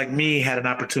people like me had an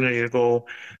opportunity to go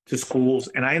to schools.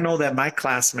 And I know that my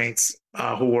classmates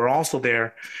who were also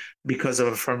there because of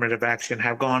affirmative action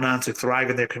have gone on to thrive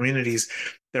in their communities.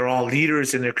 They're all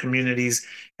leaders in their communities.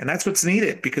 And that's what's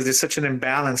needed because there's such an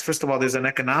imbalance. First of all, there's an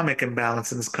economic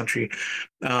imbalance in this country.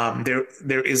 There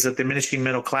is a diminishing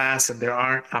middle class and there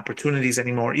aren't opportunities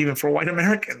anymore, even for white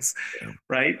Americans,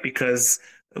 right? Because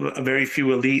a very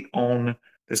few elite own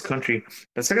this country.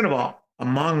 But second of all,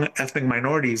 among ethnic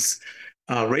minorities,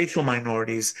 racial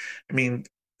minorities, I mean,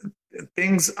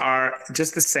 things are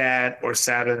just as sad or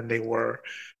sadder than they were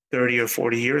 30 or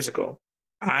 40 years ago.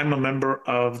 I'm a member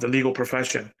of the legal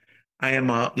profession. I am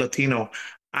a Latino.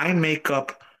 I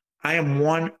am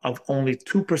one of only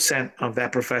 2% of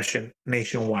that profession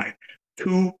nationwide.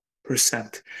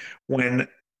 2%. When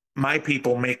my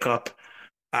people make up,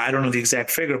 I don't know the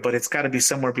exact figure, but it's got to be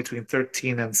somewhere between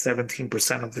 13 and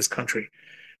 17% of this country.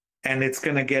 And it's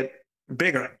going to get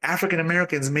bigger. African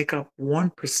Americans make up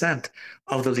 1%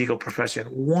 of the legal profession.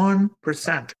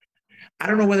 1%. I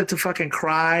don't know whether to fucking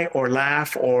cry or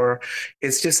laugh or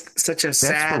it's just such a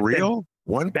sad. That's for real?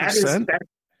 1%? That's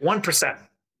 1%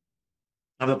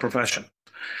 of the profession.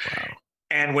 Wow.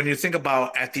 And when you think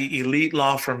about at the elite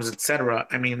law firms, et cetera,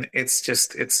 I mean, it's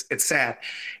sad.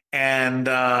 And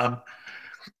so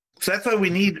that's why we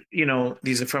need,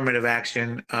 these affirmative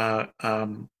action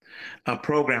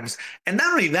programs. And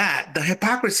not only that, the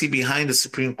hypocrisy behind the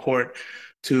Supreme Court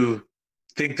to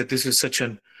think that this is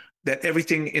that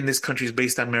everything in this country is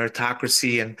based on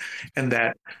meritocracy and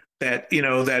that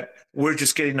we're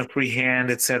just getting a free hand,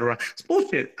 et cetera. It's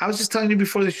bullshit. I was just telling you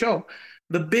before the show,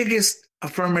 the biggest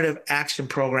affirmative action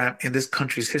program in this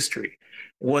country's history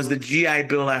was the GI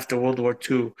Bill after World War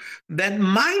II that,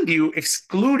 mind you,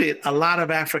 excluded a lot of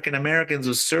African Americans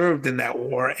who served in that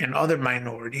war and other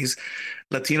minorities,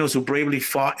 Latinos who bravely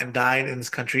fought and died in this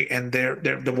country, and they're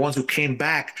the ones who came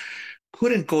back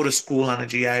couldn't go to school on a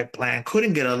GI plan,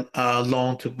 couldn't get a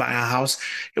loan to buy a house.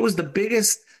 It was the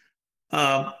biggest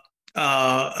uh,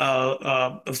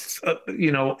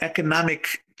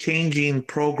 economic changing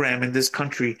program in this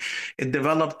country. It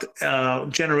developed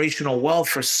generational wealth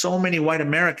for so many white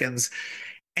Americans.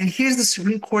 And here's the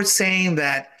Supreme Court saying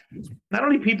that not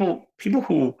only people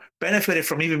who benefited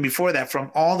from even before that,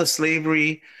 from all the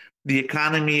slavery, the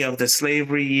economy of the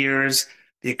slavery years,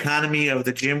 the economy of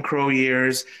the Jim Crow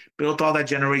years, built all that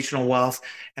generational wealth,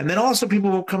 and then also people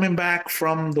who are coming back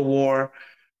from the war.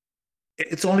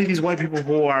 It's only these white people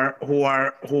who are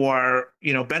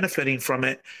benefiting from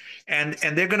it, and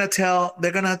they're gonna tell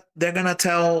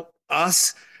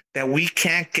us that we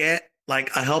can't get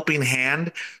like a helping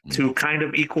hand to kind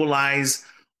of equalize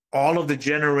all of the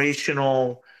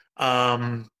generational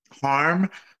harm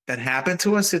that happened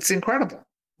to us. It's incredible.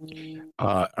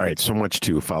 All right, so much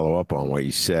to follow up on what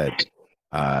you said.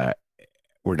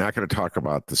 We're not going to talk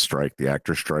about the strike, the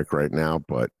actor strike right now,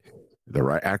 but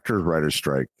the actors writer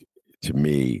strike to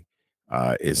me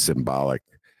is symbolic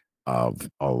of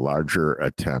a larger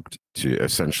attempt to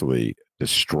essentially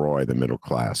destroy the middle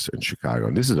class in Chicago.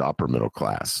 And this is upper middle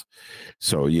class.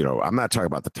 So, I'm not talking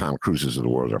about the Tom Cruises of the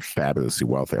world who are fabulously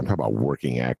wealthy. I'm talking about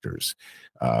working actors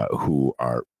who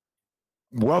are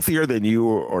wealthier than you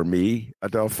or me,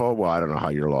 Adolfo. Well, I don't know how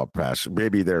your law passed.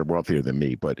 Maybe they're wealthier than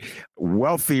me, but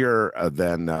wealthier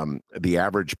than the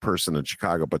average person in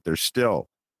Chicago. But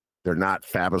they're not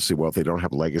fabulously wealthy. They don't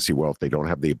have legacy wealth. They don't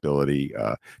have the ability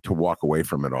to walk away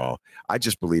from it all. I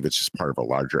just believe it's just part of a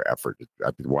larger effort.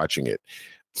 I've been watching it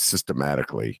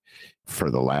systematically for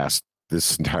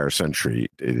this entire century.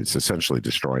 It's essentially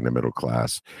destroying the middle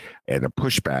class, and a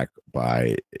pushback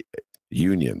by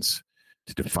unions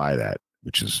to defy that,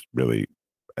 which is really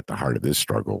at the heart of this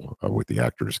struggle with the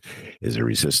actors, is a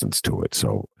resistance to it.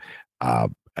 So,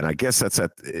 and I guess that's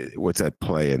what's at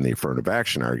play in the affirmative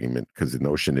action argument, because the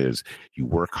notion is you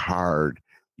work hard,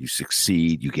 you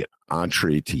succeed, you get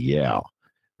entree to Yale,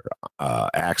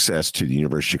 access to the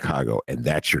University of Chicago, and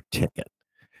that's your ticket.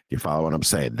 You follow what I'm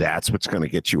saying? That's what's going to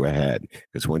get you ahead,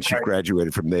 because once you've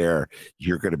graduated from there,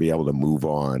 you're going to be able to move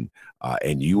on,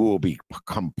 and you will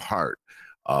become part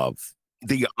of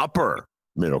the upper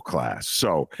middle class.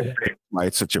 So why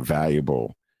it's such a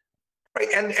valuable. Right.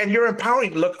 And you're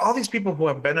empowering. Look, all these people who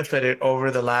have benefited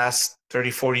over the last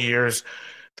 30, 40 years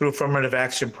through affirmative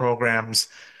action programs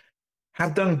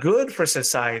have done good for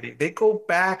society. They go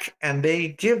back and they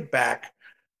give back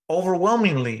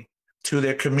overwhelmingly to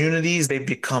their communities. They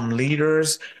become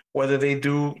leaders, whether they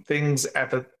do things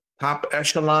at the top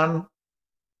echelon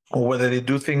or whether they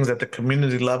do things at the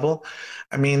community level.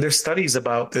 I mean, there's studies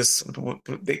about this.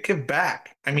 They give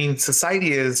back. I mean,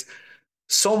 society is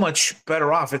so much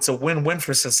better off. It's a win-win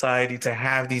for society to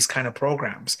have these kind of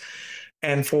programs.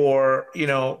 And for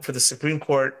the Supreme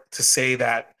Court to say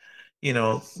that,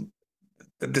 that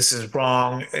this is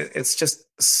wrong, it's just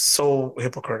so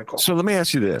hypocritical. So let me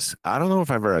ask you this. I don't know if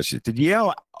I've ever asked you, did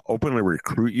Yale openly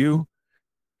recruit you?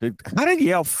 How did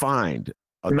Yale find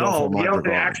Adolfo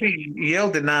Mondragon?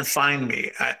 Yale did not find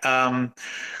me.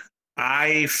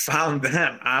 I found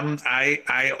them.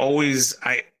 I always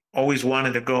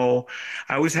wanted to go.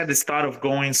 I always had this thought of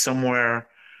going somewhere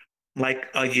like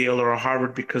a Yale or a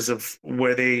Harvard because of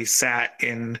where they sat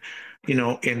in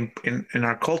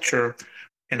our culture,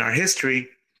 in our history.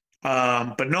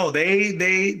 But no, they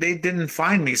didn't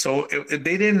find me. So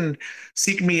they didn't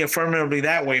seek me affirmatively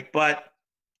that way. But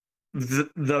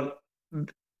the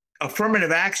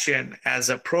affirmative action as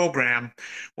a program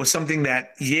was something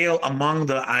that Yale, among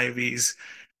the Ivies,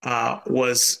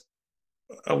 was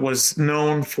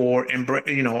known for,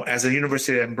 as a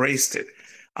university that embraced it.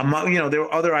 There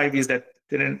were other Ivies that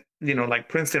didn't, like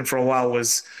Princeton for a while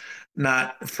was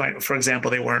not, for example,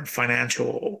 they weren't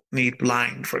financial need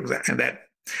blind, for example, and that.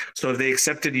 So if they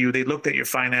accepted you, they looked at your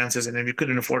finances, and if you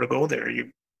couldn't afford to go there,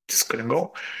 you just couldn't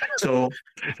go. So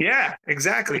yeah,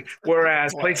 exactly.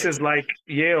 Whereas places like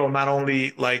Yale not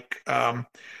only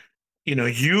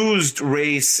used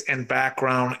race and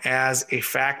background as a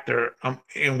factor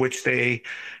in which they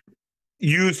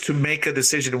used to make a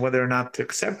decision whether or not to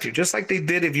accept you, just like they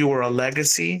did if you were a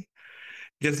legacy,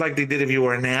 just like they did if you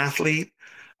were an athlete,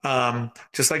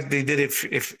 just like they did if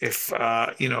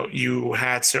you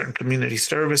had certain community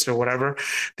service or whatever.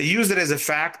 They used it as a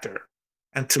factor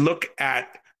and to look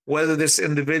at whether this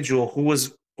individual who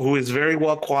was who is very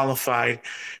well qualified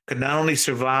could not only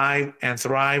survive and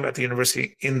thrive at the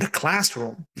university in the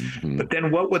classroom, but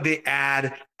then what would they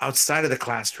add outside of the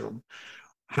classroom?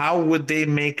 How would they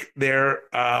make their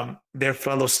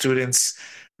fellow students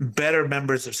better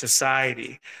members of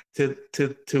society, to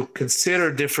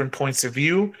consider different points of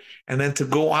view, and then to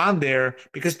go on there?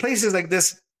 Because places like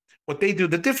this, what they do,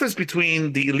 the difference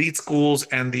between the elite schools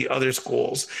and the other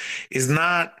schools is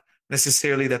not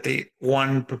necessarily that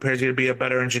one prepares you to be a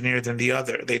better engineer than the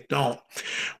other. They don't.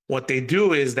 What they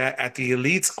do is that at the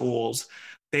elite schools,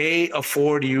 they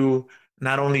afford you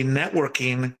not only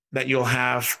networking that you'll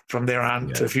have from there on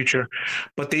to the future,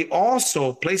 but they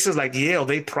also, places like Yale,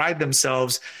 they pride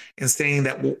themselves in saying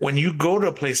that when you go to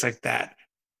a place like that,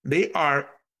 they are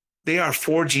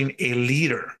forging a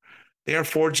leader. They are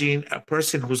forging a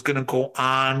person who's going to go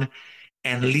on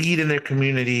and lead in their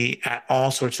community at all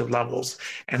sorts of levels.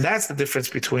 And that's the difference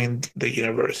between the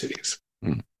universities.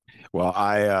 Well,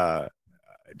 I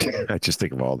just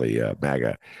think of all the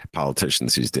MAGA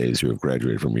politicians these days who have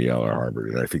graduated from Yale or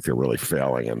Harvard, and I think they're really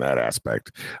failing in that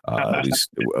aspect, at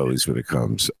least when it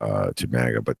comes to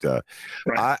MAGA. But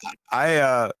right.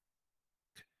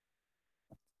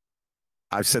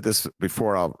 I've said this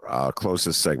before. I'll close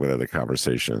this segment of the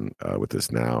conversation with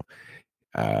this now.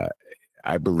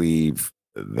 I believe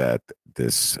that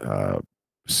this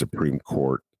Supreme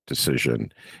Court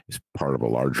decision is part of a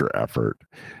larger effort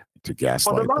to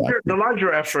gaslight. Well, the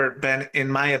larger effort, Ben, in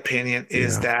my opinion,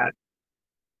 is that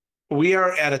we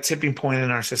are at a tipping point in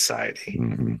our society.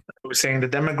 We're saying the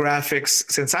demographics,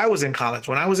 since I was in college,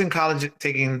 when I was in college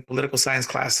taking political science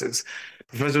classes,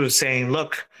 the professor was saying,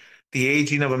 look, the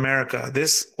aging of America,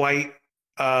 this white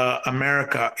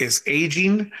America is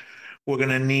aging. We're going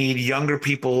to need younger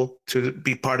people to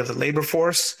be part of the labor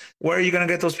force. Where are you going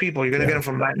to get those people? You're going to get them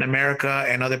from Latin America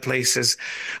and other places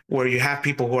where you have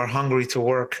people who are hungry to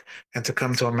work and to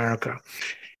come to America.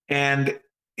 And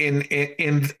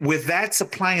in with that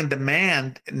supply and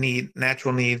demand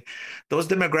natural need, those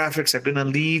demographics are going to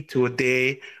lead to a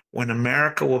day when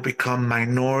America will become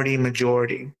minority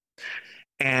majority.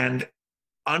 And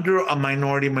under a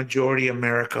minority majority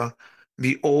America,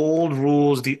 the old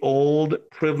rules, the old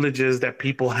privileges that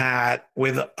people had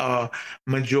with a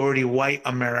majority white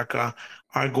America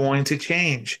are going to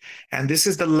change. And this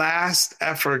is the last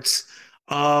efforts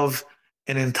of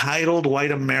an entitled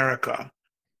white America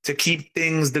to keep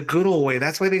things the good old way.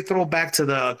 That's why they throw back to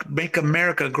the make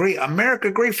America great.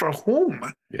 America great for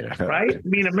whom? Yeah. Right? I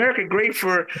mean, America great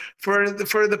for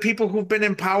the people who've been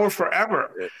in power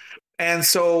forever. And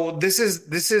so this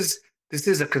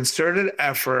is a concerted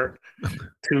effort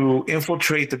to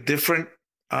infiltrate the different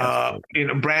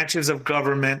branches of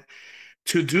government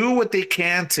to do what they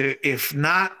can to, if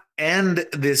not end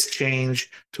this change,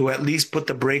 to at least put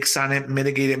the brakes on it,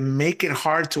 mitigate it, make it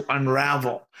hard to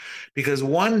unravel. Because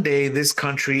one day this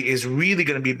country is really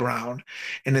going to be brown,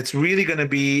 and it's really going to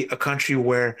be a country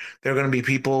where there are going to be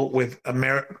people with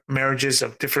marriages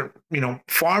of different,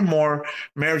 far more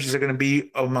marriages are going to be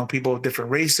among people of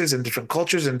different races and different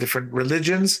cultures and different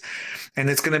religions. And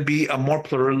it's going to be a more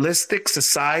pluralistic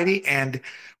society. And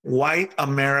white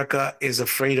America is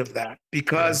afraid of that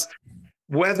because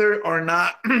whether or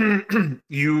not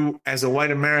you as a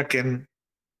white American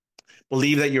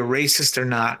believe that you're racist or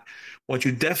not, what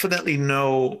you definitely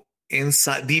know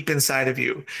deep inside of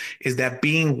you is that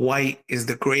being white is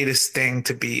the greatest thing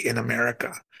to be in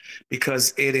America,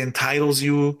 because it entitles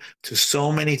you to so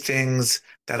many things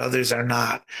that others are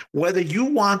not. Whether you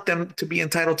want them to be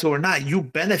entitled to or not, you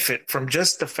benefit from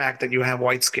just the fact that you have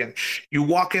white skin. You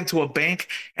walk into a bank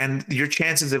and your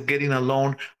chances of getting a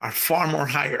loan are far more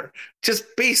higher, just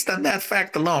based on that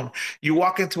fact alone. You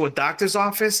walk into a doctor's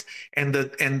office and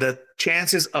the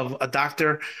chances of a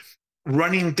doctor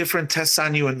running different tests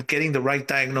on you and getting the right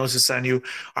diagnosis on you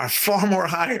are far more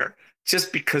higher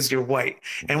just because you're white.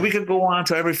 And we could go on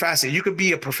to every facet. You could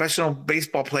be a professional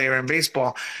baseball player in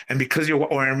baseball, and because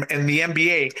or in the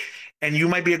NBA, and you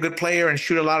might be a good player and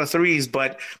shoot a lot of threes,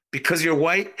 but because you're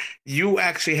white, you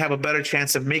actually have a better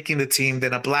chance of making the team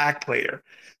than a black player.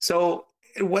 So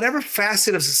whatever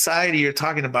facet of society you're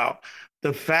talking about,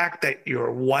 the fact that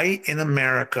you're white in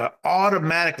America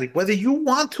automatically, whether you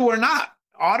want to or not,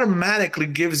 automatically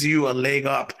gives you a leg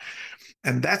up.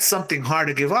 And that's something hard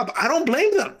to give up. I don't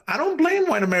blame them. I don't blame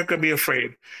white America be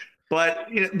afraid, but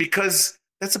because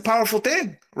that's a powerful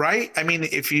thing, right? I mean,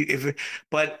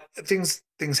 but things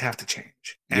have to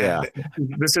change. And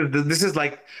this is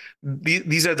like,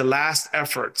 these are the last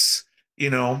efforts,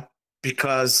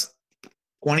 because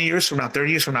 20 years from now,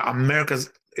 30 years from now, America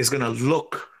is going to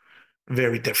look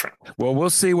very different. Well,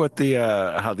 we'll see what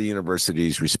how the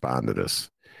universities respond to this.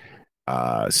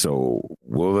 So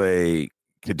will they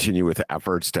continue with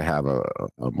efforts to have a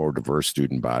more diverse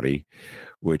student body,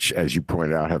 which, as you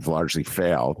pointed out, have largely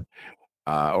failed?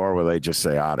 Or will they just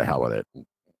say, to hell with it,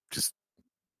 just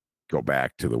go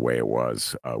back to the way it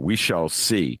was? We shall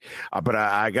see. But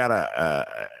I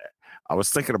was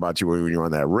thinking about you when you were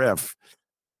on that riff,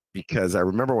 because I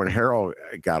remember when Harold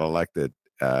got elected,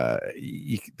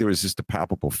 there was just a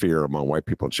palpable fear among white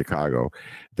people in Chicago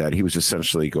that he was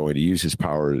essentially going to use his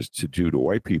powers to do to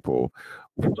white people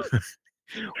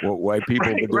what white people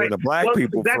have been doing to black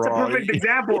people. That's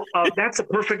a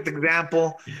perfect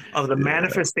example of the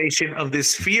manifestation of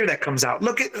this fear that comes out.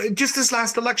 Look at just this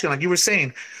last election, like you were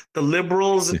saying, the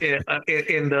liberals in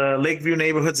the Lakeview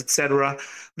neighborhoods, etc.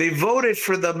 They voted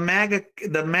for the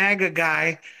MAGA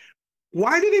guy.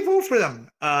 Why did they vote for them?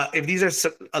 If these are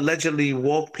allegedly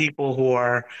woke people who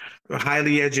are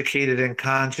highly educated and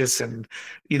conscious, and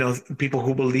people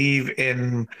who believe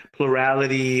in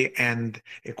plurality and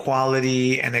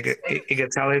equality and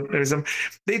egalitarianism,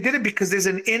 they did it because there's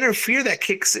an inner fear that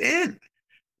kicks in,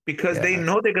 because they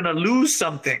know they're going to lose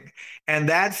something, and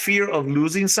that fear of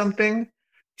losing something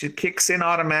just kicks in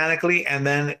automatically, and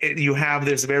then you have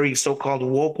this very so-called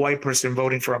woke white person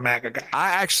voting for a MAGA guy.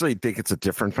 I actually think it's a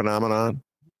different phenomenon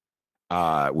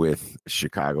with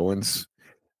Chicagoans,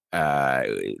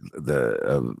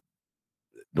 the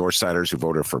Northsiders who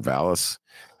voted for Vallis.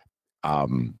 I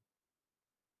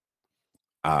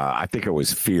think it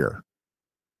was fear,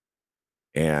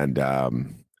 and I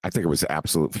think it was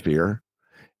absolute fear,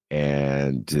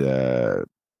 and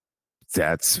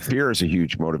that's fear is a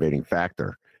huge motivating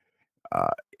factor.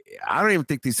 I don't even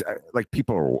think these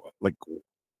people are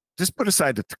just put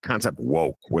aside the concept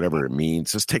woke, whatever it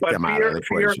means. Just take them out of the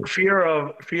equation.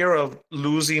 Fear of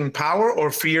losing power, or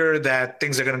fear that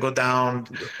things are going to go down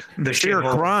the fear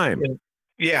of crime.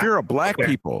 Yeah. Fear of black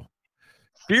people.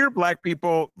 Fear of black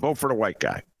people, vote for the white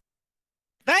guy.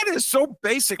 That is so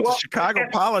basic to Chicago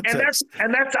politics.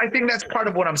 And that's I think that's part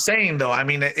of what I'm saying, though. I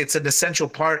mean, it's an essential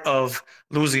part of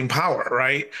losing power,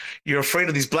 right? You're afraid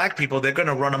of these black people. They're going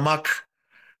to run amok,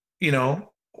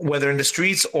 whether in the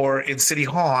streets or in City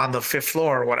Hall on the 5th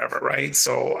floor or whatever, right?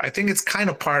 So I think it's kind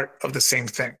of part of the same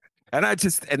thing. And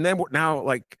then now,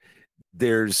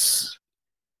 there's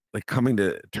coming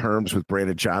to terms with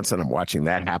Brandon Johnson. I'm watching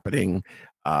that happening.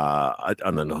 I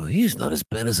don't know. He's not as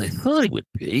bad as I thought he would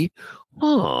be.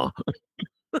 Huh.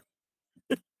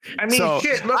 I mean,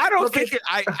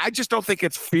 I just don't think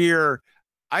it's fear.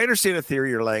 I understand the theory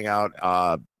you're laying out.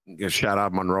 Shout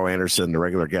out Monroe Anderson, the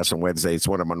regular guest on Wednesday. It's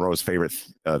one of Monroe's favorite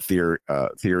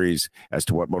theories as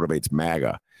to what motivates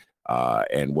MAGA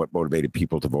and what motivated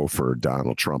people to vote for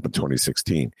Donald Trump in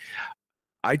 2016.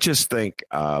 I just think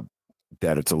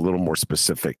that it's a little more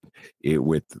specific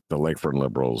with the Lakefront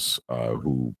liberals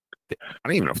who, I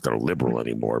don't even know if they're liberal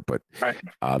anymore, but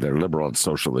they're liberal on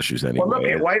social issues anyway.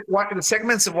 Well, look at the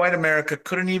segments of white America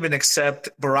couldn't even accept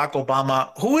Barack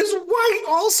Obama, who is white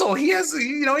also. He has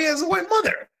a white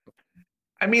mother.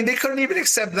 I mean, they couldn't even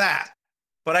accept that.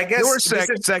 But I guess there were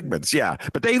segments,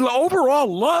 but they overall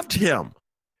loved him.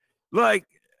 They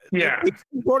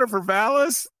voted for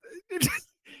Vallis.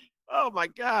 Oh my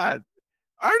God.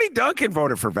 Arnie Duncan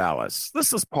voted for Vallis.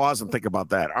 Let's just pause and think about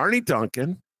that. Arnie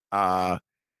Duncan,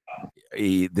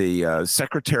 the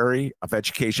Secretary of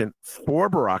Education for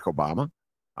Barack Obama.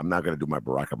 I'm not going to do my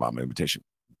Barack Obama invitation.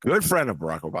 Good friend of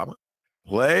Barack Obama.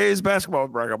 Plays basketball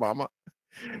with Barack Obama.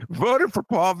 Voted for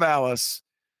Paul Vallis.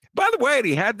 By the way,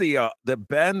 he had the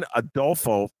Ben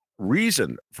Adolfo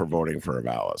reason for voting for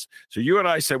Vallis. So you and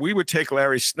I said we would take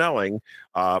Larry Snelling,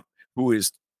 who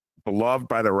is beloved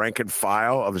by the rank and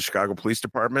file of the Chicago Police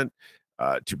Department,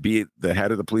 to be the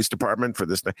head of the police department for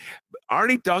this.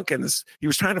 Arnie Duncan's, he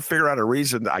was trying to figure out a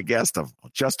reason, I guess, to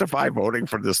justify voting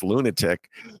for this lunatic.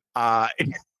 And,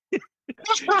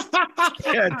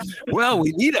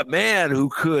 we need a man who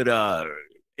could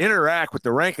interact with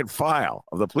the rank and file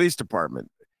of the police department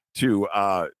to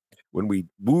when we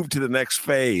move to the next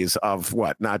phase of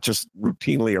not just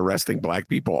routinely arresting black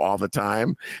people all the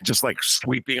time, just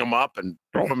sweeping them up and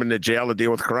throwing them into jail to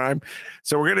deal with crime.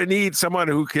 So we're going to need someone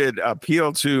who could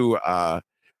appeal to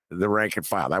the rank and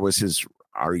file. That was his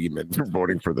argument for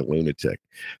voting for the lunatic.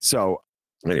 So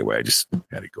anyway, I just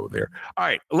had to go there. All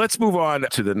right, let's move on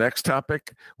to the next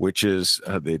topic, which is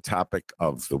the topic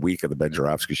of the week of the Ben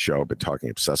Joravsky Show. I've been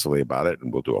talking obsessively about it,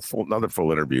 and we'll do another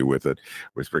full interview with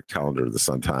Rick Tellender of the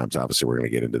Sun-Times. Obviously, we're going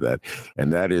to get into that,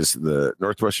 and that is the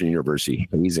Northwestern University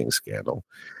hazing scandal.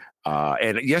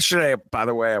 And yesterday, by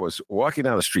the way, I was walking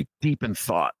down the street deep in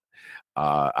thought.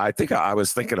 I think I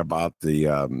was thinking about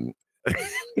the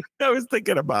I was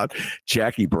thinking about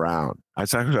Jackie Brown. I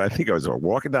think I was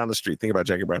walking down the street thinking about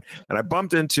Jackie Brown, and I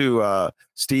bumped into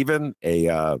Stephen,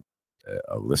 a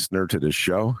listener to the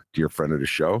show, dear friend of the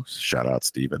show. Shout out,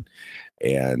 Stephen.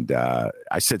 And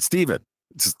I said, Stephen,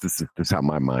 this is how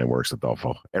my mind works,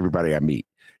 Adolfo. Everybody I meet,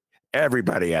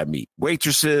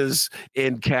 waitresses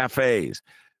in cafes.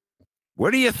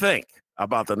 What do you think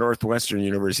about the Northwestern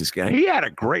University scandal? He had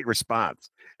a great response.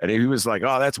 And he was like,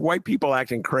 oh, that's white people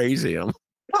acting crazy. I'm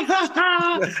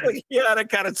like, yeah, that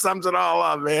kind of sums it all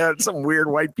up, man. It's some weird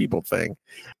white people thing.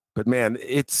 But, man,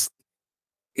 it's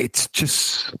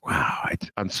just, wow,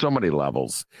 on so many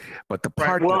levels. But the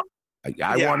part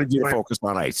I wanted you to focus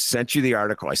on, I sent you the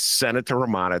article. I sent it to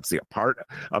Ramona. It's the part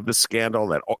of the scandal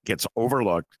that gets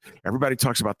overlooked. Everybody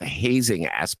talks about the hazing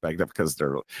aspect of because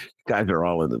guys are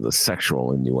all into the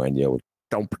sexual innuendo.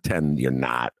 Don't pretend you're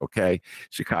not, okay?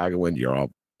 Chicagoan, you're all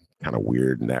kind of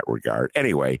weird in that regard.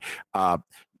 Anyway,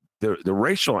 the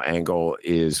racial angle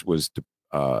was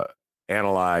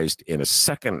analyzed in a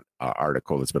second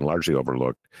article that's been largely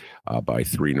overlooked by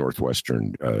 3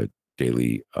 Northwestern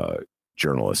daily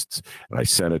journalists. And I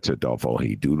sent it to Adolfo.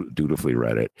 He dutifully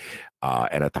read it.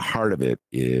 And at the heart of it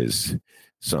is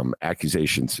some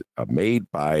accusations made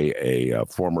by a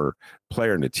former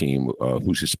player in the team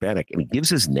who's Hispanic, and he gives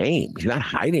his name. He's not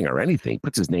hiding or anything. He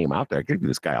puts his name out there. I give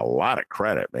this guy a lot of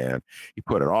credit, man. He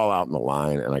put it all out in the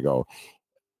line, and I go,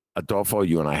 Adolfo,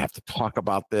 you and I have to talk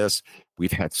about this.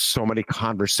 We've had so many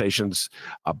conversations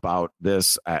about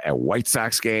this at White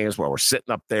Sox games while we're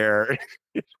sitting up there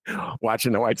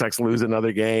watching the White Sox lose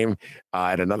another game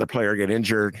and another player get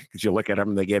injured because you look at them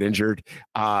and they get injured.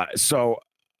 So,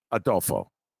 Adolfo,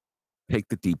 take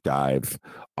the deep dive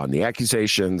on the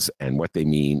accusations and what they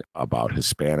mean about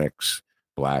Hispanics,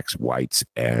 blacks, whites,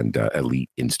 and elite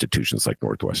institutions like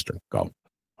Northwestern. Go.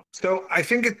 So I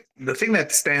think the thing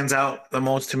that stands out the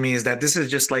most to me is that this is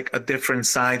just like a different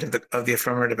side of the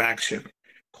affirmative action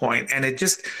coin, and it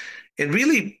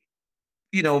really,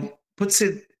 puts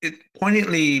it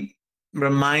poignantly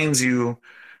reminds you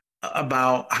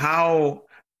about how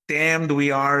damned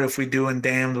we are if we do and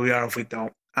damned we are if we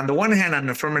don't. On the one hand, on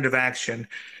affirmative action,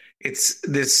 it's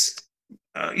this,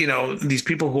 these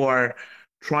people who are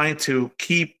trying to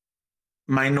keep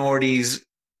minorities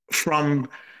from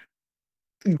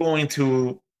going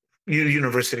to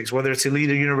universities, whether it's elite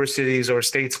universities or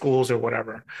state schools or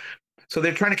whatever. So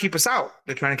they're trying to keep us out.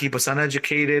 They're trying to keep us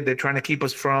uneducated. They're trying to keep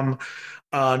us from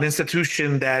an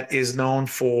institution that is known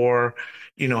for,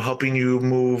 helping you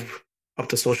move up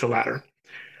the social ladder.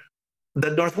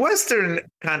 The Northwestern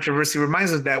controversy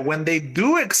reminds us that when they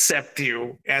do accept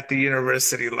you at the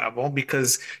university level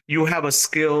because you have a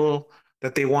skill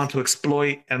that they want to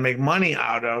exploit and make money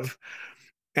out of,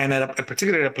 and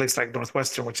particularly at a place like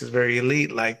Northwestern, which is very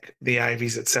elite, like the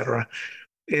Ivies, et cetera,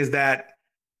 is that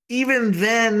even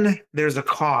then there's a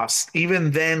cost.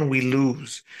 Even then we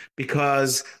lose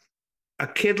because a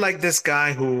kid like this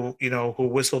guy who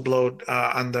whistleblowed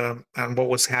on what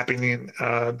was happening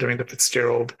during the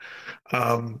Fitzgerald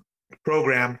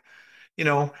program, he's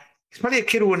probably a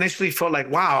kid who initially felt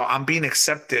like, wow, I'm being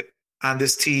accepted on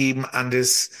this team, on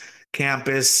this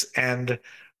campus, and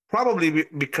probably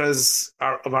because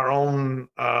of our own,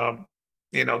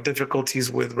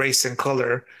 difficulties with race and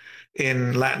color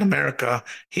in Latin America,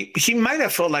 he might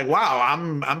have felt like, wow,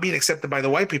 I'm being accepted by the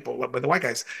white people, by the white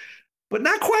guys, but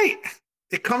not quite.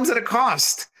 It comes at a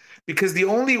cost because the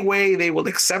only way they will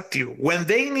accept you when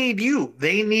they need you,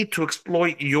 they need to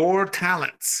exploit your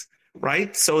talents,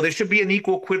 right? So there should be an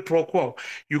equal quid pro quo.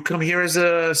 You come here as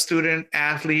a student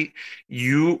athlete,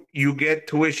 you get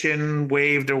tuition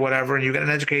waived or whatever, and you get an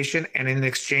education, and in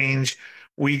exchange,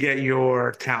 we get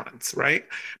your talents, right?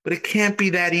 But it can't be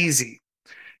that easy.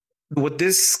 What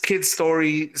this kid's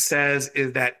story says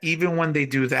is that even when they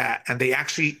do that and they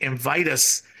actually invite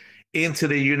us into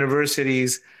the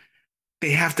universities, they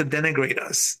have to denigrate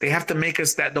us. They have to make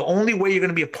us that the only way you're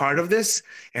going to be a part of this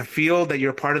and feel that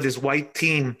you're part of this white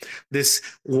team, this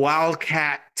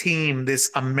wildcat team, this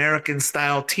American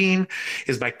style team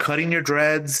is by cutting your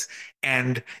dreads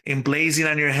and emblazing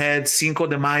on your head Cinco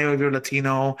de Mayo if you're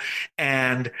Latino,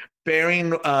 and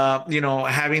bearing,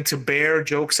 having to bear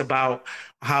jokes about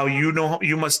how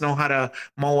you must know how to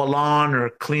mow a lawn or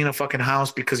clean a fucking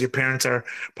house because your parents are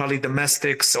probably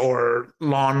domestics or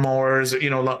lawnmowers,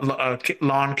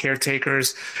 lawn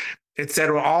caretakers,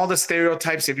 etc. All the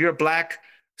stereotypes. If you're a black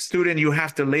student, you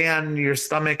have to lay on your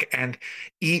stomach and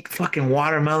eat fucking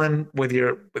watermelon with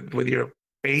your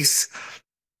face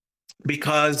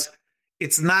because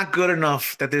it's not good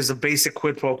enough that there's a basic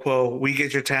quid pro quo. We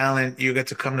get your talent. You get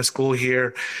to come to school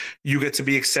here. You get to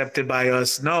be accepted by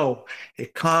us. No,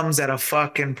 it comes at a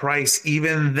fucking price.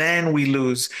 Even then we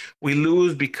lose. We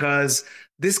lose because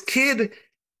this kid,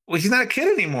 well, he's not a kid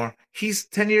anymore. He's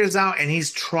 10 years out and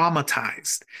he's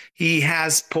traumatized. He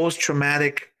has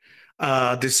post-traumatic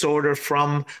disorder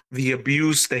from the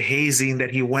abuse, the hazing that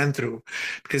he went through.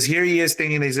 Because here he is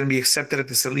thinking that he's going to be accepted at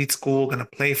this elite school, going to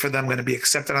play for them, going to be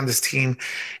accepted on this team,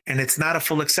 and it's not a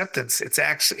full acceptance. It's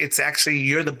actually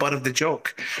you're the butt of the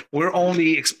joke. We're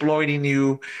only exploiting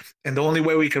you, and the only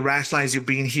way we can rationalize you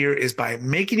being here is by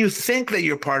making you think that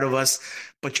you're part of us,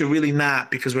 but you're really not,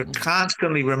 because we're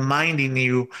constantly reminding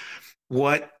you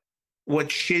how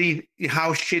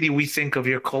shitty we think of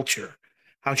your culture,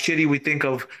 how shitty we think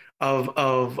of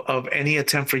any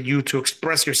attempt for you to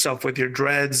express yourself with your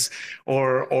dreads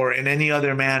or in any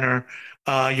other manner,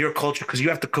 your culture, because you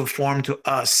have to conform to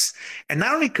us, and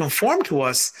not only conform to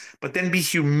us, but then be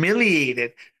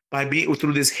humiliated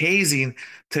through this hazing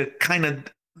to kind of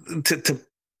to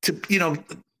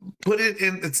put it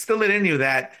in, instill it in you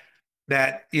that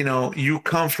you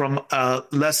come from a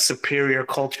less superior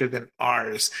culture than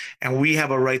ours, and we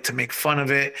have a right to make fun of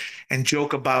it and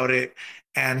joke about it.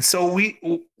 And so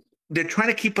they're trying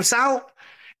to keep us out.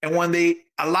 And when they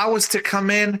allow us to come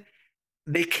in,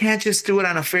 they can't just do it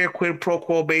on a fair quid pro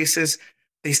quo basis.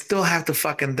 They still have to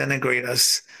fucking denigrate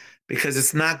us, because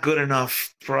it's not good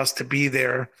enough for us to be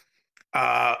there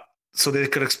so they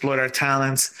could exploit our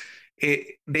talents.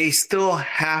 They still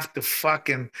have to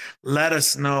fucking let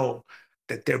us know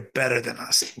that they're better than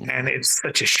us. And it's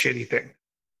such a shitty thing.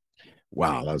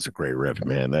 Wow, that was a great riff,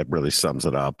 man. That really sums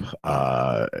it up.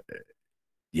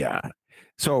 Yeah.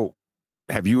 So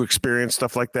have you experienced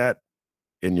stuff like that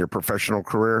in your professional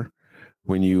career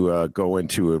when you go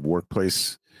into a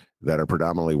workplace that are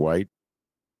predominantly white?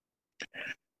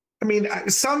 I mean,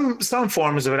 some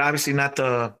forms of it, obviously not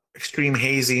the extreme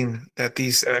hazing that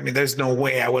these, I mean, there's no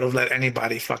way I would have let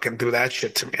anybody fucking do that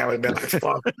shit to me. I would have been like,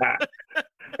 fuck that.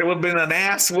 It would have been an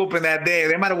ass whooping that day.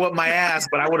 They might have whooped my ass,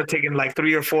 but I would have taken like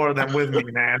 3 or 4 of them with me,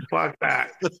 man. Fuck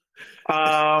that.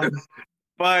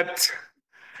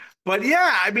 But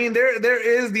yeah, I mean, there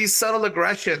is these subtle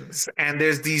aggressions, and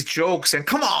there's these jokes, and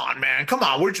come on, man, come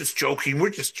on, we're just joking,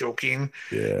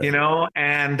 Yeah.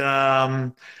 And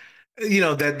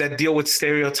that deal with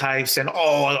stereotypes, and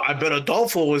I bet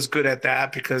Adolfo was good at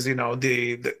that because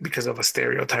because of a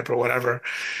stereotype or whatever.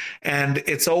 And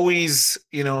it's always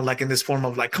like in this form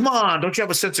of like, come on, don't you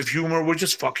have a sense of humor? We're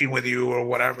just fucking with you or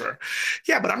whatever.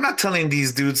 Yeah, but I'm not telling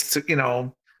these dudes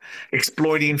to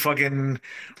exploiting fucking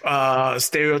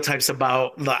stereotypes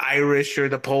about the Irish or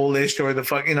the Polish or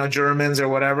the Germans or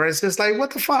whatever. It's just like,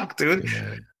 what the fuck, dude?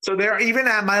 Yeah. So there, even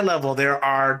at my level, there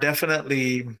are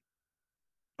definitely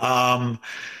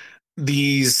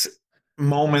these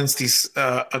moments, these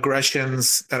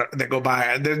aggressions that go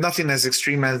by. There's nothing as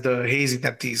extreme as the hazing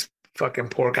that these fucking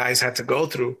poor guys had to go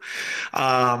through.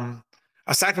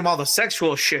 Aside from all the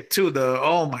sexual shit too,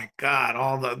 oh my God,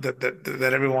 all the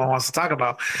that everyone wants to talk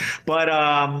about. But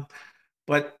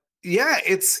yeah,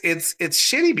 it's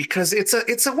shitty because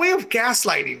it's a way of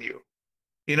gaslighting you.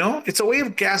 It's a way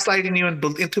of gaslighting you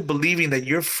into believing that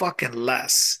you're fucking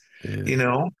less.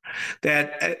 Yeah.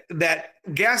 That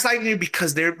gaslighting you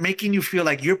because they're making you feel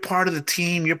like you're part of the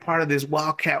team, you're part of this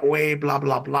Wildcat way, blah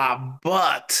blah blah.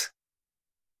 But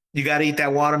you got to eat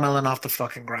that watermelon off the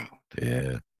fucking ground.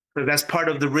 Yeah. So that's part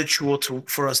of the ritual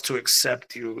for us to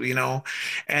accept you,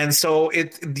 and so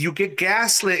you get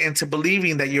gaslit into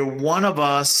believing that you're one of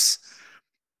us,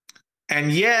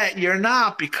 and yet you're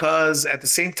not, because at the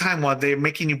same time, while they're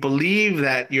making you believe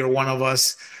that you're one of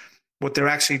us, what they're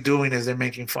actually doing is they're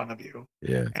making fun of you.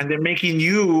 Yeah, and they're making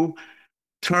you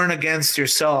turn against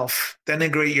yourself,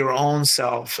 denigrate your own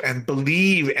self, and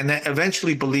then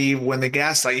eventually believe, when they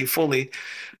gaslight you fully,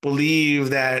 believe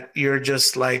that you're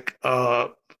just like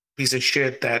piece of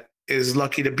shit that is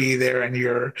lucky to be there, and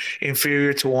you're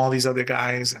inferior to all these other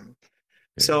guys. And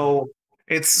so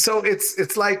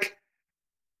it's like,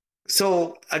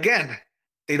 so again,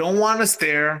 they don't want us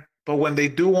there, but when they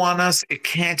do want us, it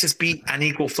can't just be on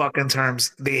equal fucking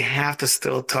terms. They have to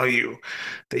still tell you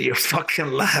that you're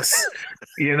fucking less.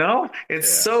 It's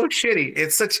so shitty.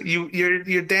 It's such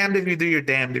you're damned if you do, you're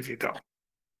damned if you don't.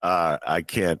 I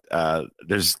can't.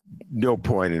 There's no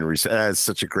point in research. That's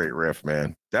such a great riff,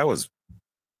 man. That was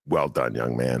well done,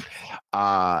 young man.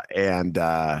 And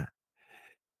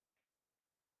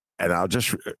I'll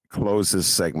just close this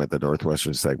segment, the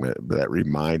Northwestern segment, that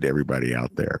remind everybody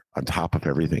out there, on top of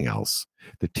everything else,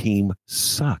 the team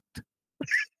sucked.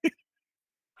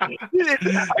 I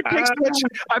take so much.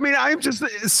 I mean, I'm just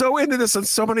so into this on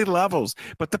so many levels.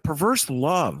 But the perverse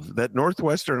love that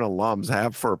Northwestern alums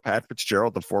have for Pat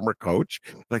Fitzgerald, the former coach,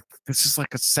 like this is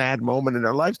like a sad moment in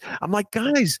their lives. I'm like,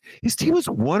 guys, his team was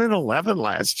 1-11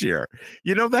 last year.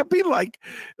 You know, that'd be like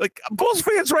Bulls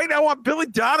fans right now want Billy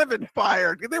Donovan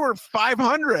fired. They were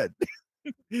 500.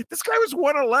 This guy was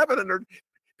 1-11, and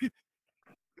he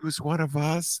was one of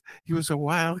us. He was a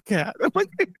wildcat. I'm like,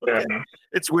 Yeah.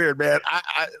 it's weird, man.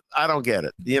 I don't get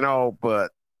it, you know,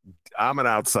 but I'm an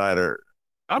outsider.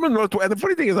 I'm a Northwest. And the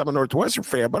funny thing is, I'm a Northwestern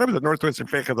fan, but I'm a Northwestern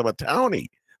fan because I'm a townie.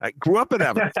 I grew up in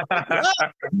Evanston.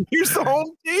 Here's the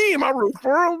home team. I root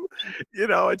for them. You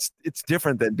know, it's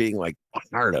different than being like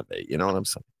part of it. You know what I'm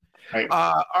saying? Right.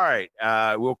 All right.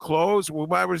 We'll close.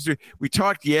 We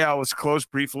talked Yale. Let's close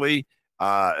briefly.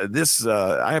 I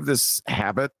have this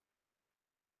habit.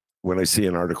 When I see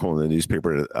an article in the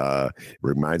newspaper, it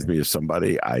reminds me of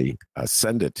somebody, I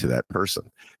send it to that person.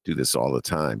 Do this all the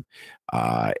time.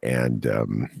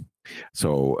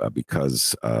 So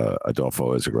because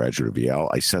Adolfo is a graduate of Yale,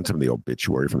 I sent him the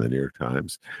obituary from the New York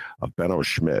Times of Benno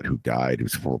Schmidt, who died. He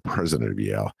was former president of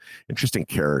Yale. Interesting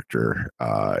character.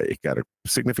 It got a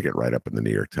significant write-up in the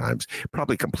New York Times,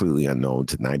 probably completely unknown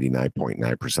to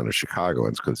 99.9% of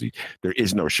Chicagoans, because there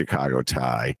is no Chicago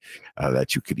tie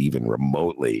that you could even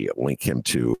remotely link him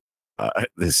to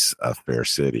this fair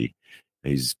city.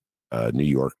 He's a New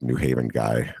York, New Haven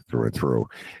guy through and through.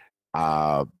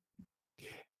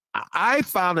 I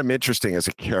found him interesting as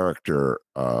a character,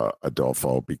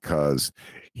 Adolfo, because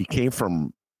he came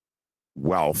from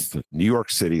wealth, New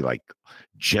York City, like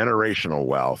generational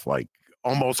wealth, like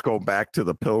almost go back to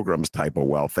the Pilgrims type of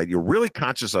wealth that you're really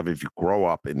conscious of if you grow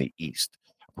up in the East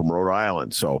from Rhode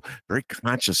Island. So very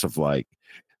conscious of, like,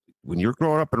 when you're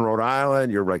growing up in Rhode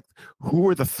Island, you're like, who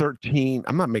are the 13?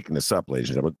 I'm not making this up, ladies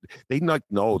and gentlemen. They like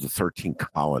know the 13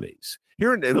 colonies.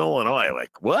 Here in Illinois,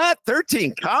 like, what?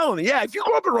 13 colonies? Yeah, if you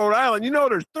go up in Rhode Island, you know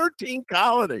there's 13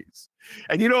 colonies.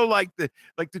 And you know, like the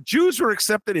Jews were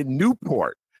accepted in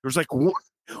Newport. There was like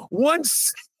one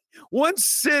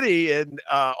city in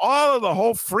all of the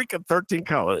whole freaking 13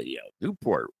 colonies. Yeah,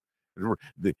 Newport.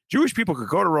 The Jewish people could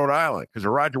go to Rhode Island because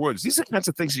of Roger Woods. These are the kinds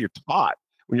of things that you're taught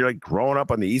when you're like growing up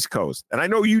on the East Coast. And I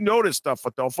know you know this stuff,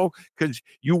 Adolfo, because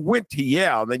you went to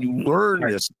Yale and then you learned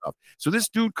this stuff. So this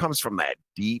dude comes from that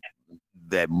deep,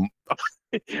 that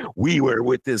we were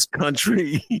with this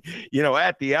country, you know,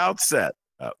 at the outset.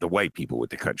 The white people with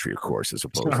the country, of course, as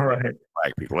opposed to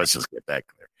black people. Let's just get that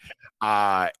clear.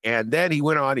 And then he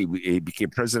went on. He became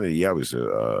president of Yale. He was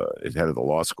head of the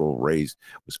law school. Was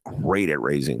great at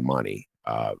raising money.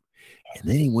 And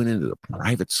then he went into the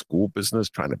private school business,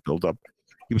 trying to build up.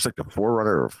 He was like the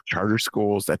forerunner of charter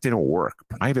schools. That didn't work.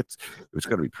 It was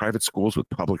going to be private schools with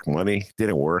public money.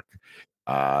 Didn't work.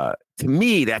 To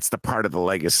me, that's the part of the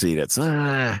legacy that's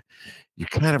you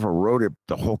kind of eroded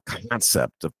the whole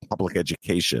concept of public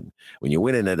education when you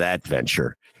went into that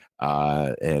venture,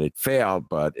 and it failed.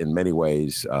 But in many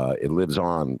ways, it lives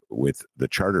on with the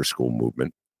charter school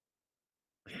movement,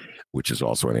 which is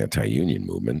also an anti-union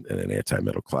movement and an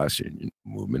anti-middle-class union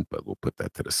movement. But we'll put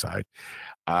that to the side.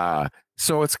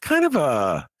 So it's kind of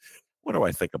what do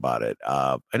I think about it?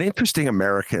 An interesting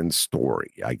American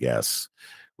story, I guess,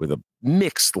 with a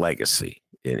mixed legacy,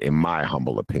 in my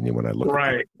humble opinion, when I look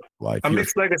at life. A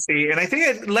mixed legacy. And I think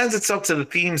it lends itself to the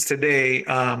themes today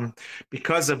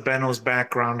because of Benno's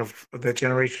background of the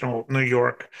generational New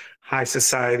York high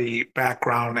society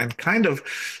background. And kind of,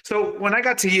 so when I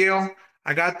got to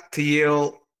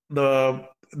Yale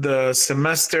the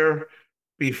semester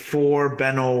before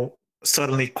Benno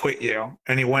suddenly quit Yale,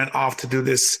 and he went off to do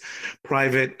this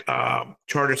private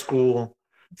charter school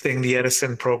thing, the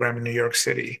Edison program in New York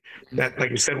City, that,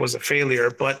 like you said, was a failure,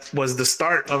 but was the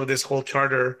start of this whole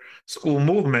charter school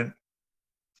movement.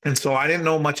 And so I didn't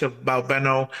know much about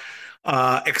Benno,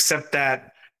 except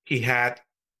that he had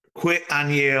quit on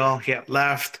Yale, he had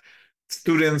left.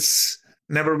 Students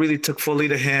never really took fully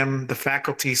to him. The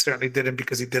faculty certainly didn't,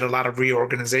 because he did a lot of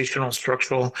reorganizational,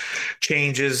 structural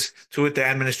changes to it. The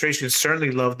administration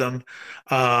certainly loved them,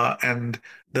 and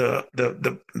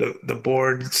the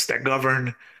boards that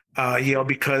govern Yale,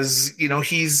 because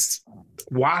he's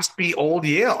waspy old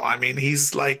Yale. I mean,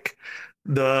 he's like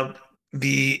the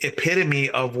epitome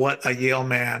of what a Yale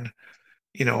man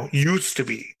used to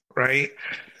be, right?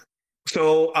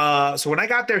 So when I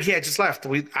got there, he had just left.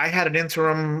 I had an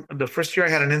interim. The first year I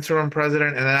had an interim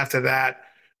president, and then after that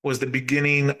was the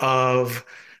beginning of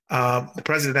the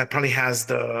president that probably has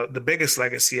the biggest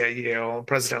legacy at Yale,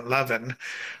 President Levin,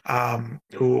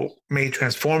 who made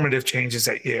transformative changes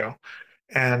at Yale.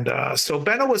 And so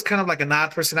Benno was kind of like an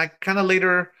odd person. I kind of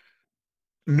later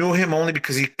knew him only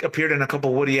because he appeared in a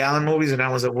couple Woody Allen movies, and I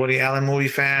was a Woody Allen movie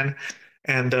fan,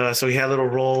 and so he had little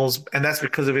roles, and that's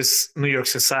because of his New York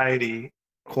Society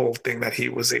whole thing that he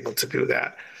was able to do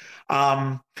that.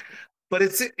 Um, but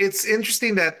it's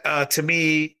interesting that to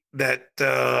me that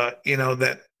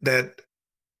that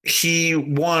he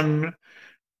was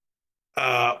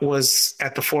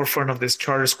at the forefront of this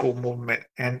charter school movement,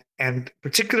 and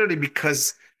particularly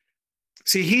because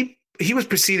see he was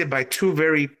preceded by two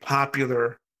very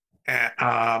popular uh,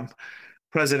 um,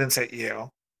 presidents at Yale.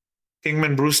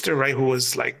 Kingman Brewster, right, who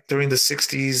was like during the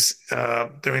 60s,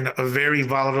 during a very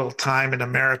volatile time in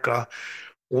America,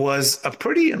 was a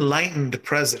pretty enlightened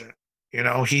president.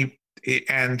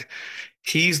 And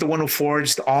he's the one who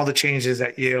forged all the changes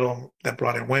at Yale that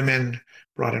brought in women,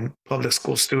 brought in public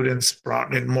school students,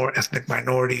 brought in more ethnic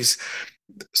minorities,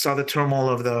 saw the turmoil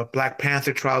of the Black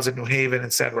Panther trials in New Haven,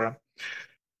 etc.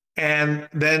 And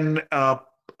then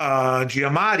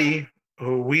Giamatti,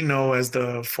 who we know as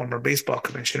the former baseball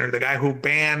commissioner, the guy who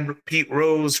banned Pete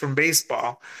Rose from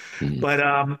baseball,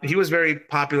 but he was very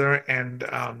popular. And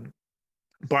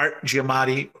Bart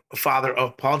Giamatti, father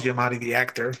of Paul Giamatti, the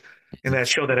actor, in that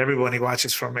show that everybody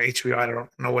watches from HBO. I don't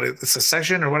know what it's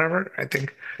Succession or whatever. I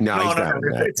think No, he's not.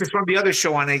 It's from the other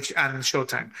show on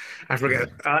Showtime. I forget.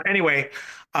 Anyway,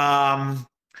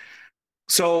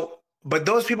 so but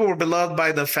those people were beloved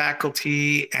by the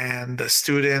faculty and the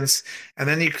students, and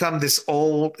then you come this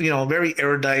old, very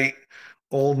erudite,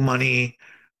 old money,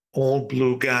 old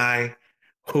blue guy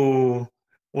who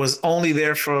was only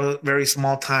there for a very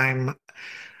small time.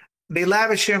 They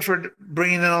lavish him for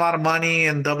bringing in a lot of money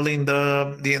and doubling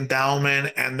the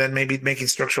endowment, and then maybe making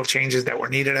structural changes that were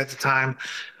needed at the time.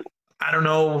 I don't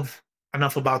know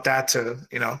enough about that to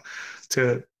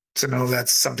to know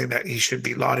that's something that he should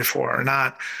be lauded for or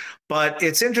not. But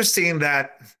it's interesting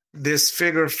that this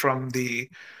figure from the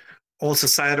old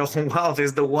societal wealth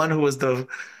is the one who was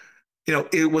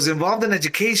it was involved in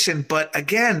education, but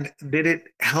again, did it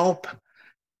help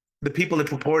the people it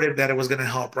purported that it was going to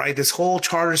help, right? This whole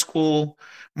charter school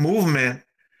movement,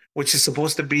 which is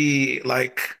supposed to be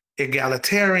like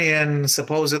egalitarian,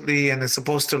 supposedly, and it's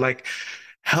supposed to like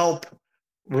help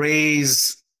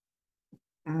raise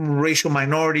racial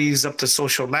minorities up the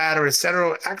social ladder, et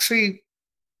cetera, actually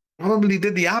probably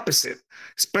did the opposite,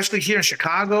 especially here in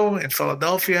Chicago and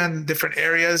Philadelphia and different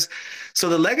areas. So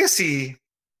the legacy,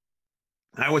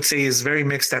 I would say, is very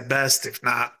mixed at best, if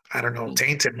not, I don't know,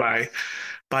 tainted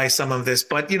by some of this.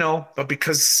 But but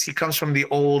because he comes from the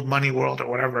old money world or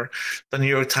whatever, the New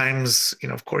York Times,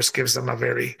 of course, gives him a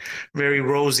very, very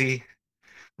rosy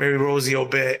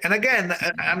obit. And again,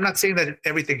 I'm not saying that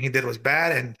everything he did was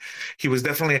bad, and he was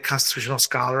definitely a constitutional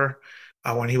scholar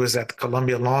when he was at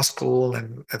Columbia Law School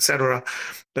and et cetera.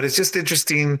 But it's just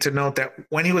interesting to note that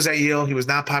when he was at Yale, he was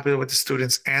not popular with the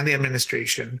students and the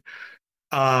administration,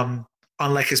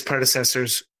 unlike his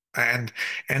predecessors. And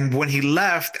when he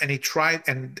left and he tried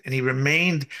and he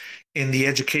remained in the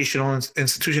educational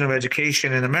institution of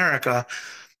education in America,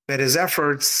 that his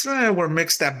efforts were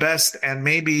mixed at best, and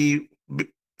maybe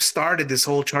started this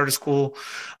whole charter school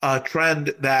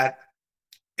trend that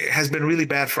has been really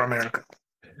bad for America.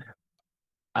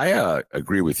 I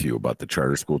agree with you about the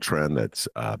charter school trend that's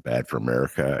bad for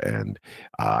America. And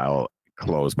I'll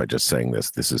close by just saying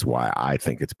this. This is why I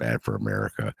think it's bad for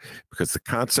America, because the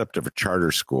concept of a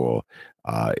charter school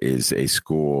is a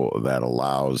school that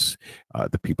allows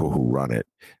the people who run it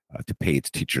to pay its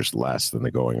teachers less than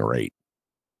the going rate.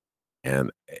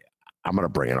 And I'm going to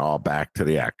bring it all back to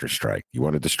the actor strike. You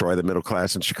want to destroy the middle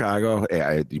class in Chicago?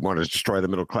 You want to destroy the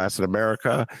middle class in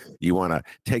America? You want to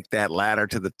take that ladder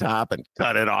to the top and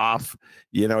cut it off?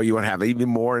 You want to have even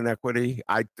more inequity?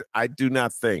 I do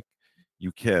not think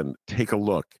you can take a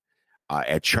look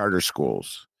at charter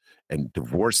schools and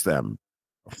divorce them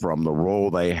from the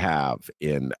role they have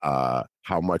in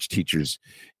how much teachers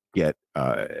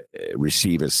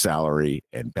receive as salary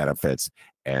and benefits,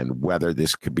 and whether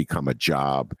this could become a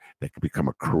job that could become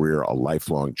a career, a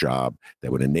lifelong job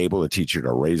that would enable a teacher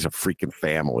to raise a freaking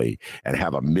family and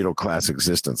have a middle class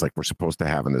existence like we're supposed to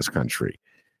have in this country.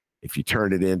 If you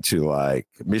turn it into like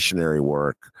missionary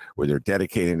work where they're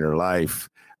dedicating their life,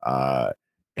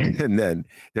 and then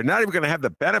they're not even going to have the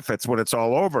benefits when it's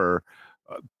all over,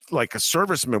 like a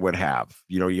serviceman would have.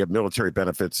 You have military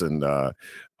benefits and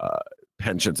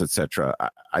pensions, etc.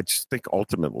 I just think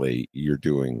ultimately you're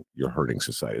hurting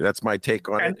society. That's my take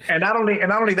on it. And not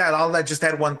only that, I'll just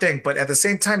add one thing. But at the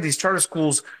same time, these charter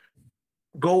schools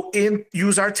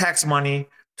use our tax money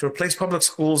to replace public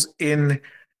schools in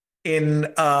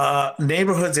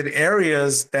neighborhoods and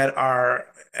areas that are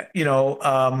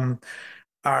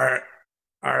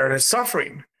are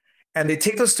suffering. And they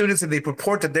take those students and they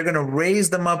purport that they're going to raise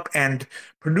them up and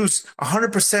produce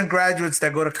 100% graduates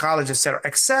that go to college, et cetera,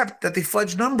 except that they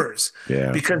fudge numbers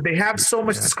because they have so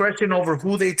much discretion over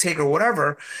who they take or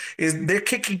whatever. Is they're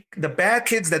kicking the bad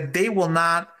kids that they will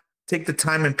not take the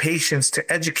time and patience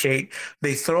to educate.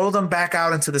 They throw them back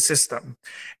out into the system,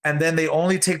 and then they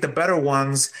only take the better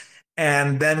ones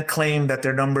and then claim that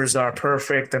their numbers are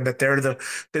perfect and that they're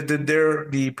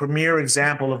the premier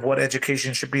example of what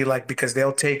education should be like, because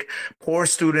they'll take poor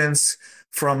students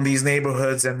from these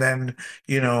neighborhoods and then,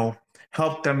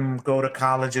 help them go to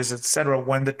colleges, et cetera.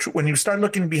 When you start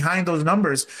looking behind those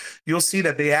numbers, you'll see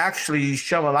that they actually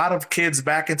shove a lot of kids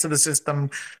back into the system,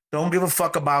 don't give a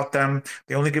fuck about them.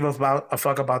 They only give a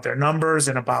fuck about their numbers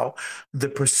and about the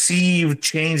perceived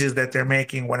changes that they're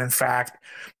making, when in fact,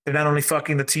 they're not only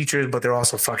fucking the teachers, but they're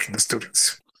also fucking the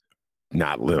students.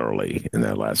 Not literally in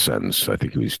that last sentence. I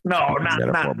think he was. No,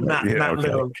 not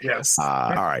literally. Yes.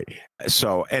 All right.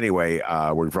 So anyway,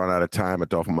 we've run out of time.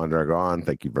 Adolfo Mondragon,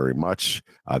 thank you very much.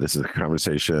 This is a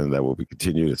conversation that will be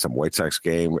continued at some White Sox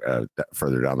game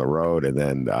further down the road. And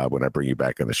then when I bring you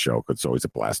back on the show, it's always a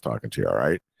blast talking to you. All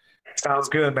right. Sounds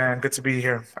good, man. Good to be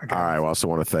here. All right. I also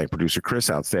want to thank producer Chris.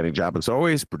 Outstanding job as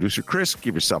always. Producer Chris,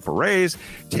 give yourself a raise.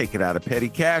 Take it out of petty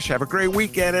cash. Have a great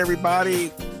weekend,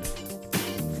 everybody.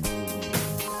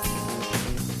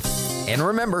 And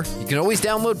remember, you can always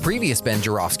download previous Ben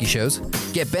Joravsky shows,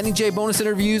 get Benny J bonus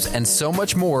interviews, and so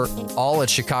much more, all at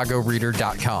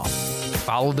chicagoreader.com.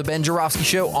 Follow The Ben Joravsky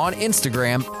Show on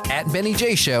Instagram at Benny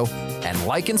J Show, and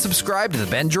like and subscribe to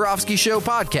The Ben Joravsky Show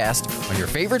podcast on your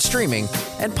favorite streaming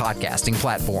and podcasting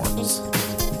platforms.